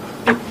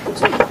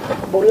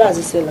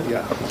 Bowulazi cell.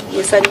 Yeah.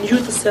 Yes, I knew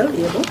the cell,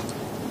 yebo.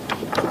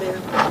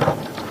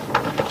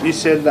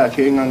 Isele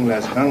lakhe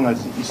engangilazi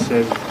ngangazi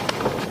isele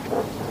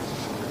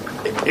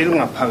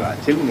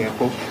elingaphakathi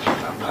elingekho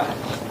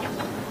ngaphakathi.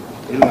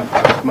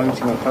 Elingaphakathi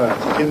mangithi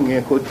ngaphakathi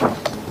elingekho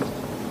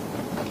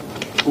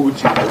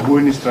ukuthi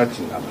ubone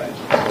istrategy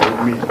ngaphakathi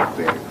awumi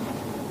ubheka.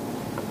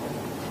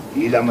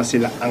 Ila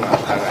masela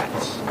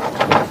angaphakathi.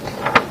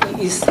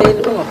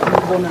 Isele ongakhona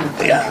ukubona.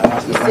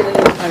 Isele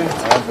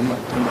lengaphakathi.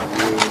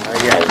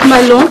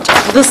 My lord,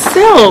 the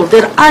cell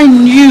that I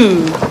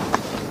knew,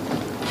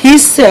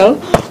 his cell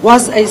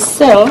was a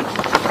cell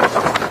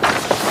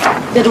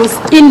that was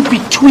in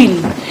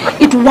between.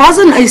 It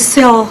wasn't a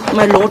cell,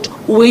 my lord,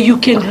 where you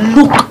can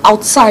look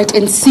outside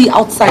and see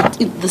outside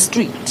in the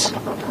street.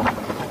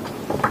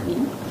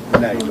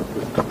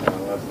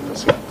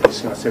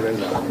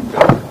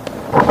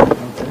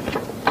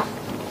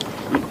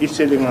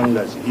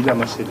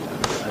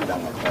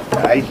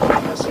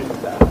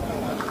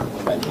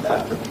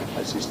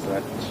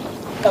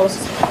 That was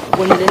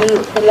when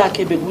the lack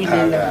of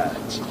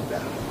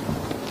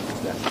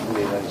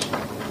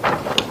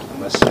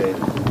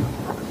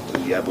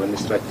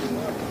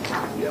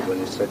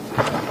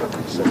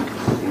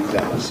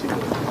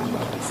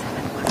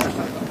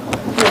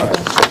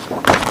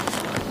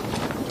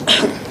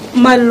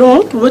my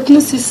lord,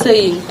 witness is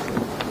saying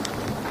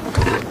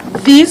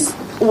these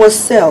were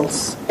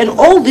cells, and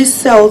all these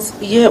cells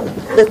here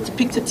that's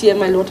depicted here,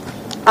 my lord,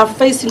 are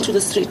facing to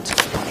the street.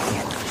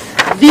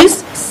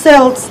 These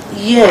cells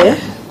here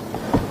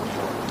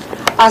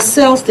are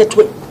cells that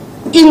were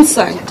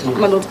inside,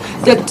 my lord,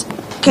 that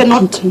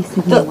cannot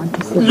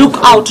look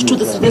out to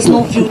the street. There's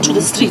no view to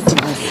the street.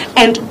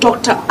 And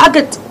Dr.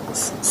 Aggett's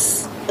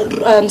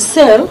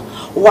cell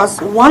was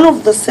one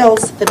of the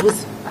cells that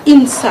was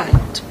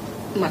inside,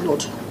 my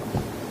lord.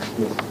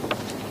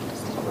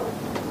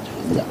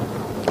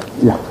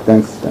 Yeah,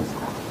 thanks.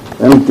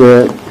 And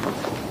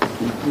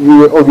you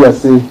were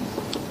obviously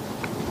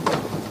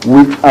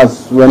with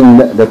us when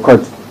the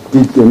court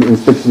did an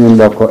inspection in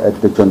loco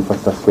at the John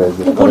Vorster Square.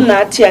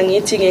 Ukunathi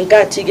angithi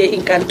ngenkathi ke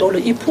inkantolo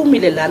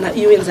iphumile lana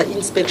iyenza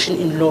inspection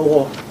in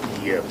law.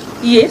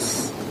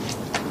 Yes.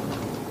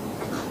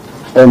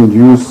 And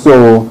you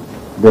saw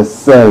the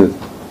cell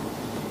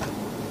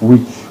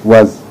which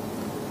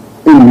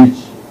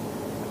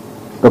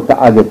Dr.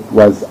 Aggett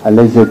was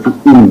allegedly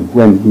in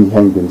when he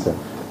hanged himself.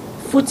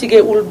 Futhi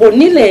ke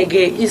ulibonile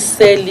ke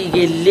iseli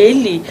ke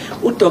leli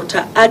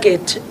uDr.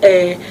 Aggett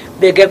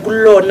beke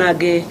kulona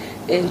ke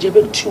nje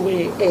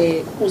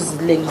bekuthiwe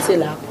uzilengise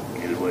lapho.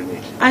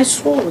 I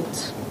saw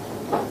it.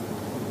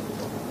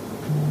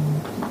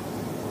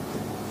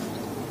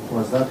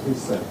 Was that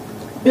his cell?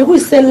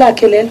 Bekuyiseli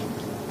lakhe lelo.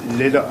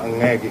 Lelo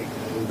angeke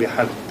ngibe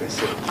 100%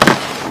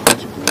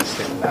 ukuthi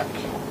kuyiseli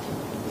lakhe.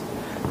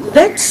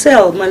 That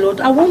cell, my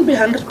lord, I won't be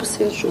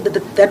 100% sure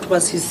that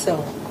was his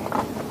cell.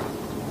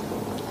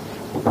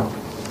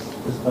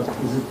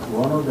 Is it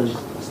one of the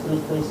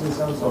street-facing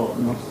cells or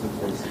not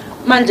street-facing?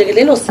 Manje ke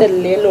lelo cell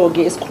lelo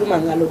ke esikhuluma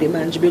ngalo ke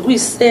manje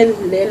bekuyisel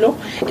lelo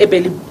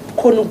ebeli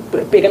khona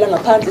ukubhekela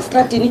ngaphandle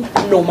estradini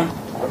noma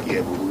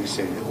yebo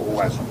kuyiseli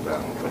okwazi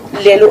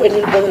ukubanga lelo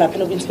enilibona lapha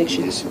no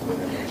inspection.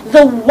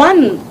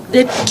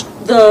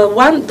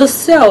 The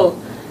cell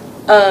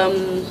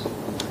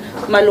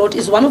my lord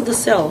is one of the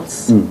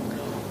cells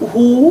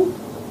who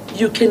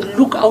you can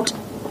look out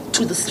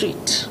to the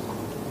street,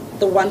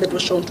 the one that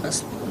was shown to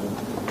us.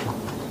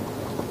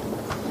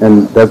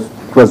 And that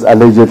was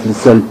allegedly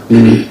cell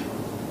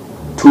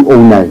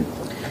B209.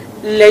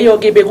 Leyo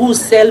ke beku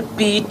cell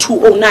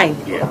B209.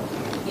 Yeah.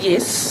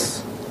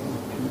 Yes.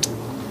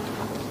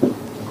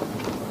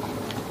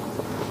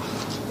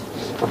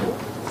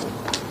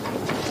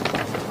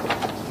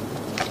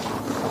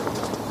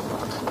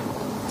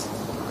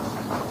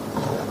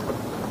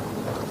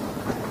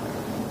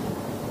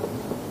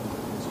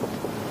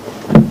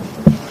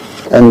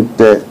 And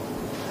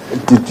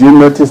did you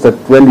notice that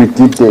when we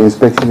did the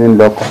inspection in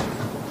local,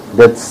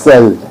 that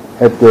cell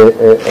had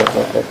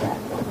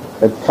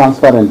a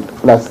transparent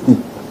plastic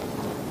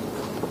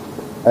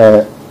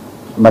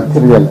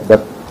material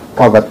that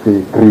covered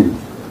the grill?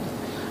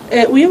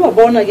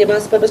 Uyabona ke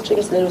masipha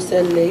strings leyo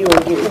cell leyo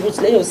ke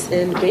ukuthi leyo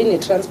cell beyine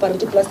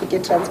transparent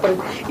plastic transparent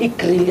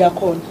igrill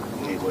yakhona.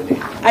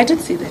 I did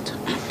see that.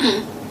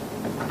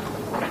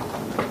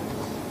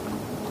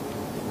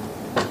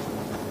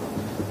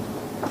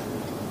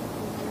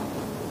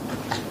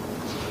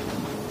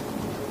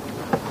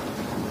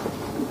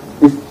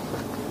 If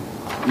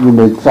you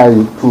may try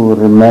to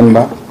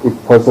remember,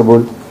 if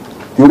possible,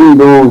 during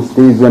those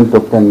days when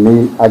Dr.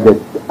 Neil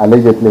Aggett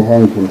allegedly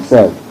hanged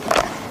himself,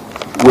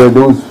 were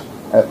those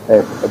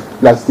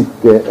plastic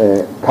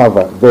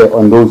cover there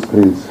on those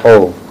grills?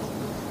 Oh,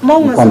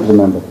 you can't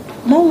remember.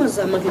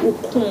 Mawungazama ke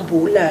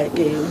ukukhumbula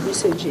ke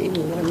ubise nje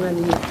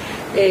ingqondo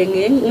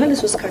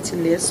ngaleso sikhathi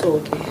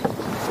leso ke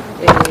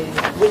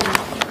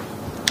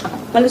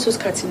ngaleso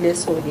sikhathi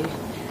leso ke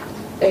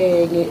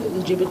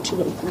nje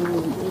bethiwa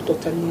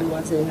uDr Neil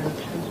wazenga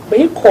ngaphandle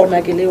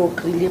beyikhona ke leyo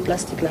grill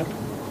yeplastic lapho.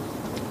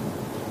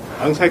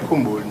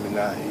 Angisayikhumbuli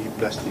mina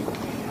iplastic.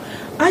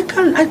 I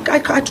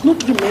do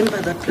not remember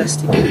that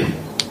plastic.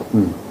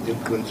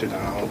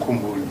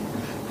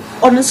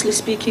 Honestly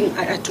speaking,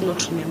 I do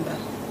not remember.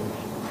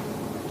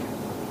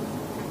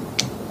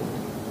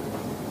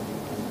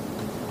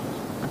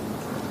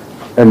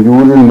 And you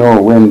wouldn't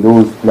know when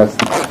those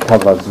plastic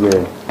covers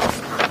were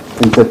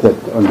inserted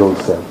on those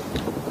cells?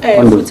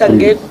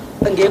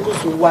 Angeke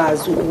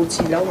uzuwazi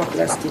ukuthi lawa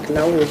plastic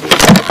lawo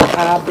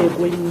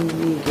abekwe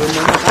nini ke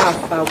noma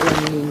afakwa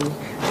nini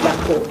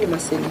lapho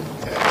emaseleni.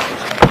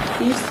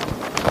 Yes.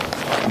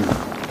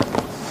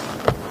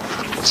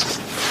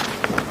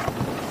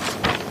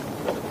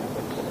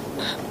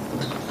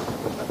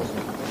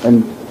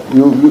 And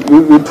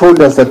you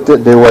told us that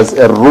there was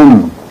a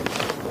room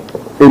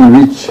in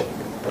which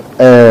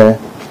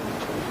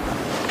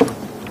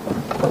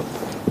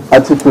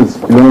articles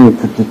belonging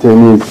to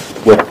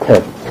detainees were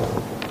kept.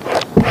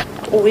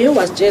 Uye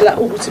wasitshela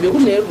ukuthi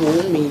bekune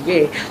room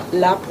ke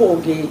lapho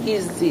ke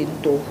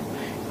izinto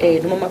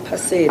noma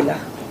amaphasela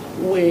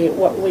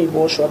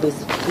weyiboshwa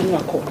bezigcinwa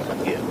khona.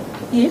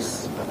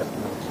 Yes.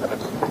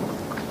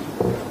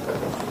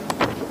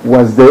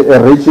 Was there a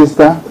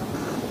register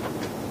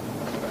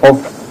of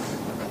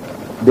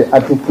the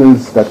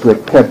articles that were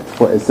kept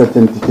for a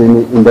certain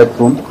detainee in that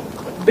room?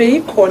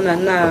 Beyikhona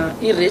na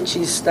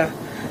i-register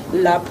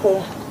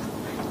lapho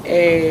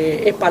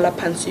ebhala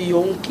phansi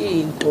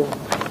yonke into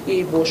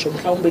iboshwe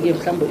mhlawumbe ke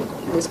mhlawumbe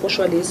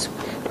lesiboshwa leso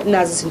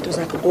nazi izinto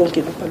zakhe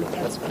konke kubhalwe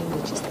phansi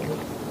kwi-register leyo.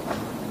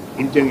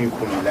 Into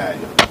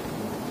engikhumbulayo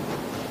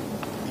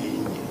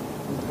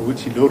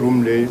ukuthi lo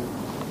room le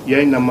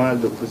yayinama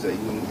lokhuza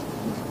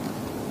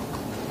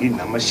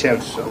inama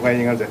shelves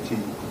okanye ngazathi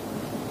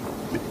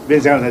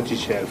benza ngazathi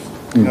shelf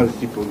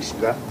ngazathi box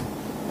la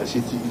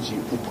asithi ithi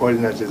uPaul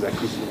nazo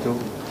zakhe izinto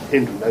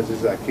endulazo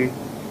zakhe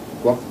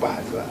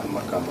kwakubhalwa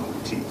amagama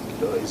ukuthi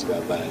lo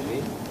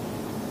isigabani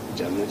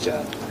jalo.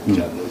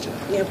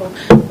 Yeah,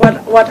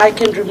 what I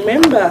can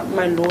remember,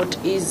 my lord,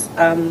 is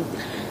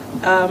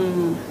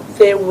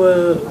there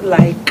were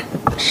like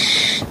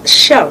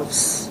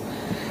shelves,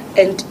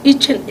 and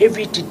each and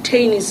every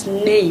detainee's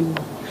name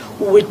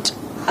would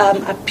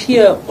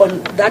appear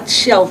on that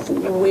shelf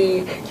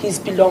where his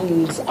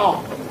belongings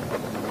are.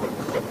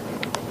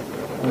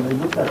 And they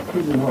look at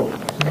prison halls.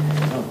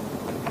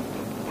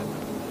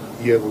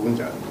 Yeah.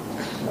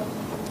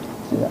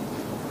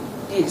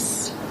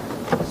 Yes.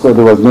 So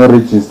there was no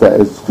register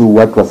as to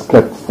what was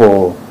kept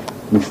for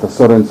Mr.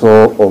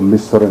 Sorenso or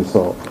Miss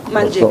Sorenso.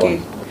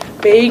 Manjeke,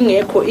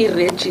 beyingekho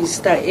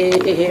i-register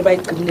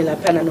ebayigcinile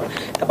laphana no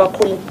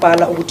abakhona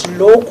ukubhala ukuthi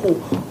lokhu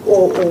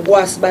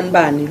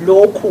okwasibanibani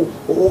lokhu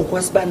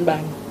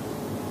okwasibanibani.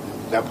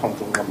 Lapho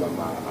ngiqamba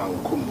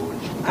angikhumbuli.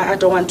 I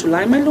don't want to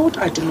lie, my lord,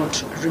 I do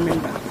not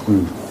remember.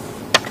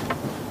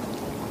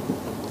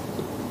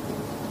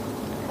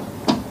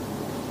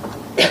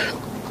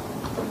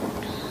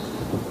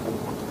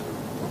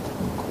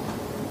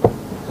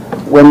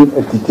 When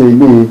a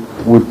detainee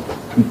would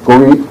be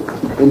going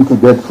into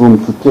that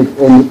room to take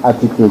any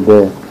article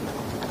there,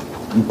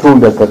 you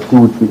told us that he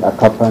would be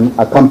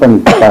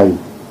accompanied by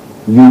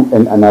you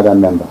and another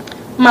member.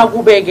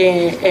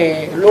 Makubeke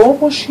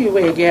lokho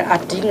shiwe ke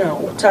adinga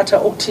ukuthatha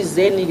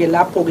okuthizeni ke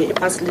lapho ke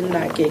epasilini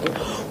lakhe ke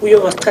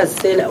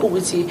uyowasichazisela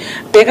ukuthi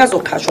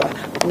bekazokhashwa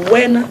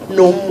wena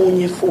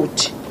nomunye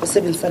futhi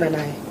osebenzisana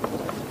naye.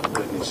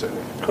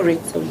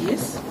 Correct, so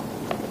yes.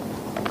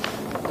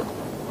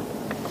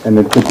 And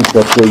I took it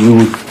that you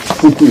would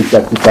see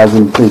that he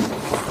doesn't take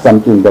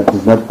something that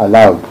is not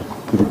allowed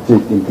to be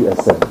taken into a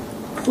cell.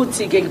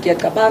 Futhi ke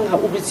ngiyacabanga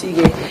ukuthi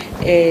ke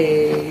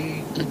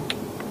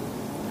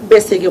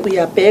bese ke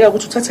uyabheka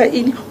ukuthi uthatha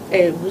ini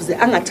ukuze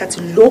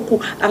angathathi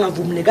lokhu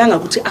angavumulekanga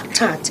ukuthi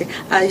akuthathe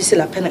ayise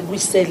lapha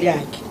kwiseli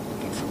yakhe.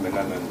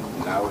 Ngivumelana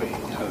nawe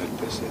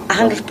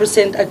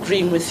 100%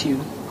 agreeing with you.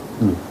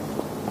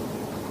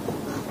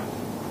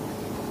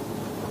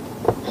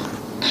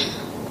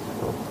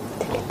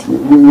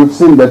 You've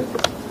seen that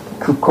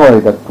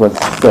kukoi that was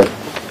said,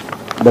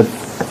 that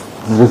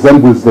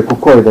resembles the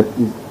kukoi that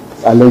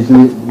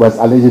was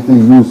allegedly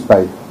used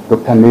by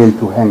Dr. Neil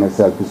to hang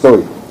herself. You saw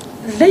it?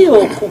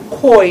 Leyo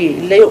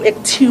kukoi, leyo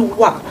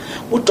ekuthiwa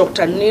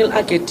uDr Neil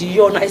Aggett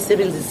yona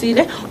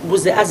ayisebenzisile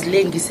ukuze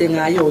azilengise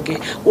ngayo ke.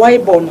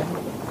 Wayibona?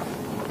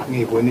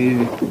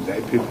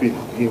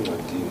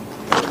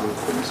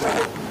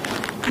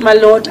 My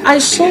Lord, I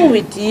saw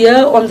it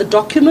here on the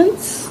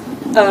documents.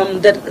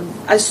 That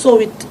I saw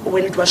it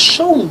when it was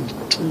shown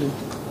to me.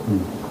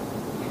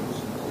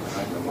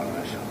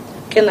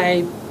 Can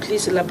I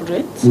please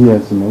elaborate?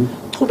 Yes, ma'am.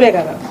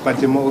 But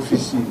the more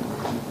office,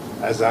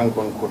 as I'm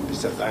going to come,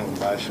 Mr.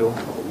 Basho,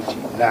 which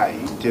is lie,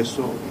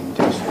 so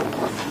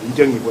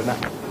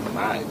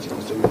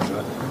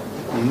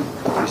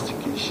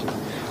investigation.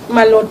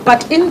 My Lord,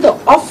 but in the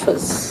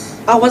office,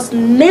 I was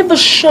never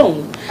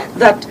shown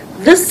that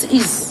this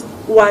is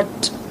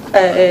what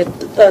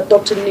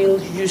Dr. Neil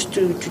used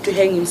to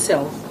hang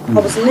himself. I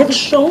was never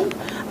shown,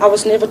 I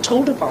was never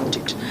told about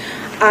it.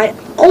 I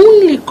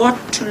only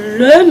got to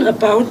learn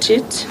about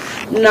it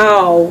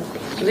now,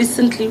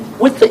 recently,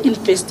 with the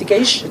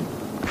investigation.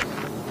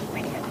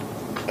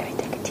 Can I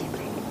take a tea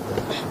break?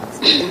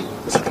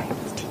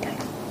 Tea time.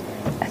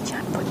 A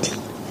chat for tea.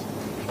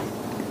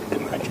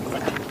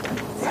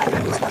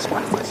 That's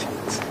one question.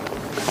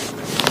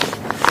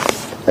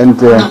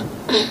 And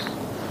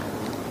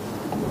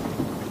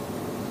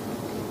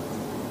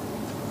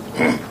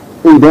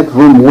in that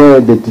room where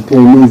the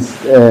detainees'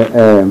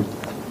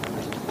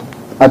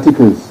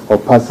 articles or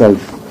parcels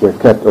were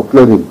kept, or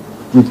clothing,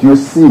 did you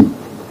see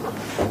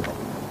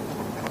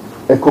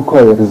a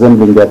cocoy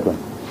resembling that one?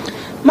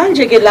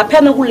 Manje ke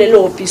laphana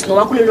kulelo office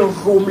noma kulelo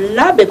room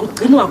la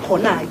bekugcinwa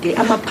khona ke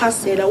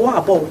amaphasela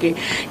wabo ke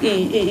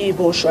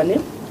iboshwa ne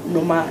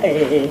noma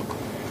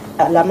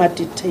lama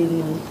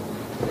detainee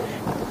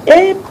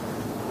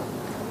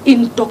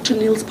in Dr.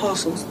 Neil's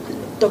parcels.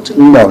 Dr.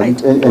 Neil's No,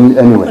 right?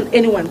 anyone.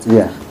 Anyone's.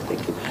 Yeah.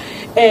 Thank you.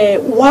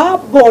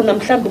 Wabona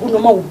mhlambe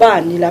kunoma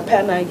ubani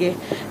laphana ke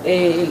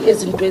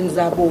ezintweni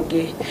zabo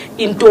ke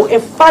into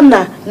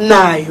efana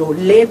nayo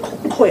le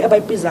khokhoy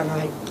abayibiza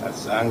ngayo.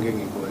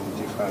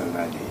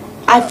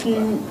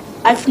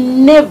 I've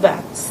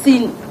never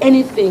seen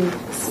anything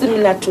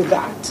similar to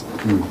that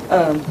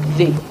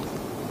there.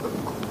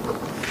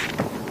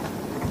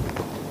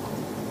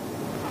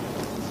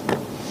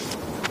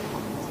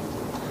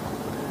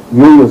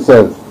 You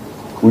yourself,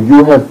 would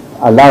you have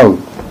allowed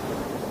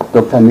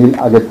Dr. Neil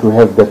Aggett to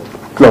have that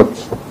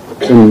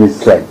cloth in his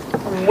cell?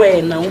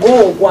 Wena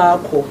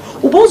ngokwakho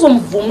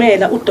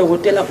ubozomvumela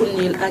udokotela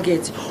uNeil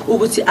Aggett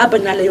ukuthi abe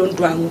naleyo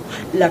ndwangu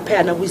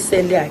laphana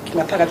kwiseli yakhe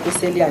ngaphakathi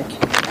kweseli yakhe.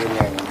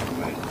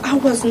 I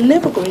was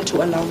never going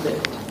to allow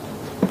that.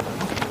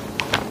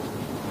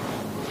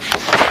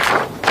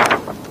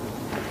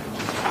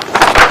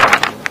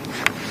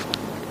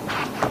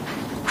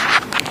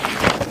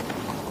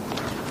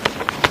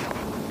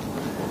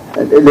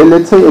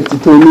 Let's say a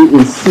detainee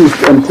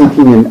insists on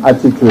taking an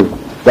article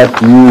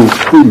that you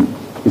feel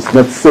is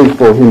not safe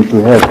for him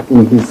to have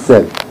in his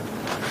cell,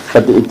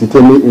 but the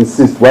detainee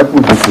insists, what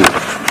would you do?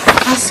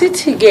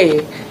 Asithi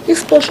ke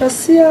isibosha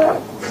siya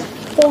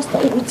posta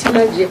ukuthi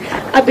manje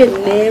abe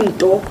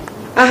nento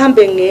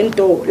ahambe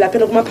ngento lapha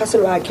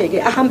kumaphasela wakhe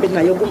ke ahambe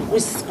nayo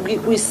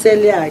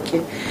kwiseli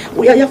yakhe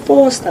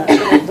uyafosta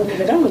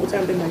uvumelekanga ukuthi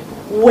ahambe nayo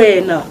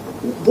wena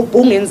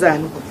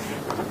bungenzani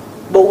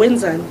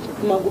bowenzani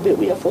uma kube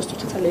uyafosta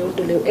uthatha leyo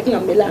nto leyo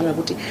ekungamelanga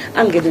ukuthi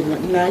angene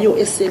nayo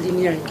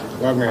eselini yakhe.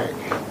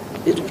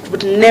 It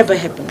would never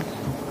happen.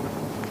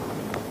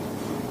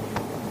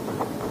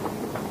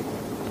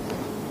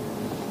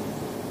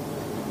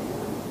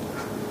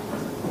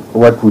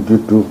 What would you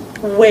do?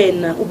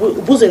 Wena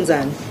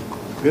ubuzenzani?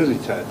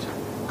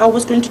 I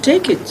was going to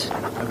take it.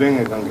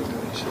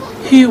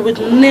 He would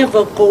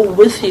never go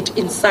with it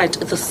inside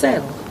the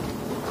cell.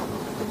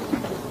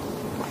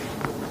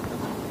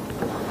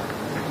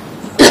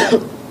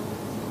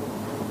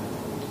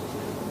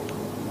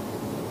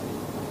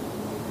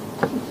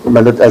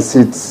 But let us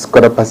see, it's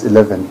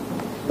 11:15.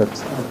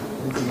 That's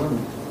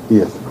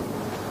yes.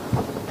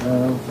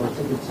 We'll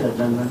take it to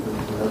adjournment.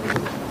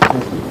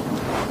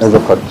 As a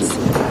court.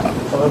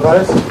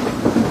 Otherwise,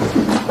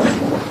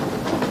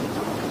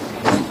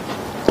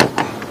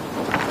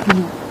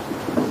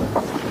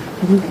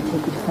 We can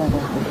take it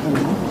further.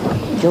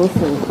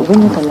 Joseph, when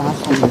was the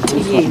last time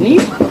you Yini?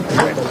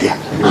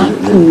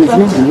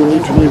 were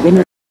to be when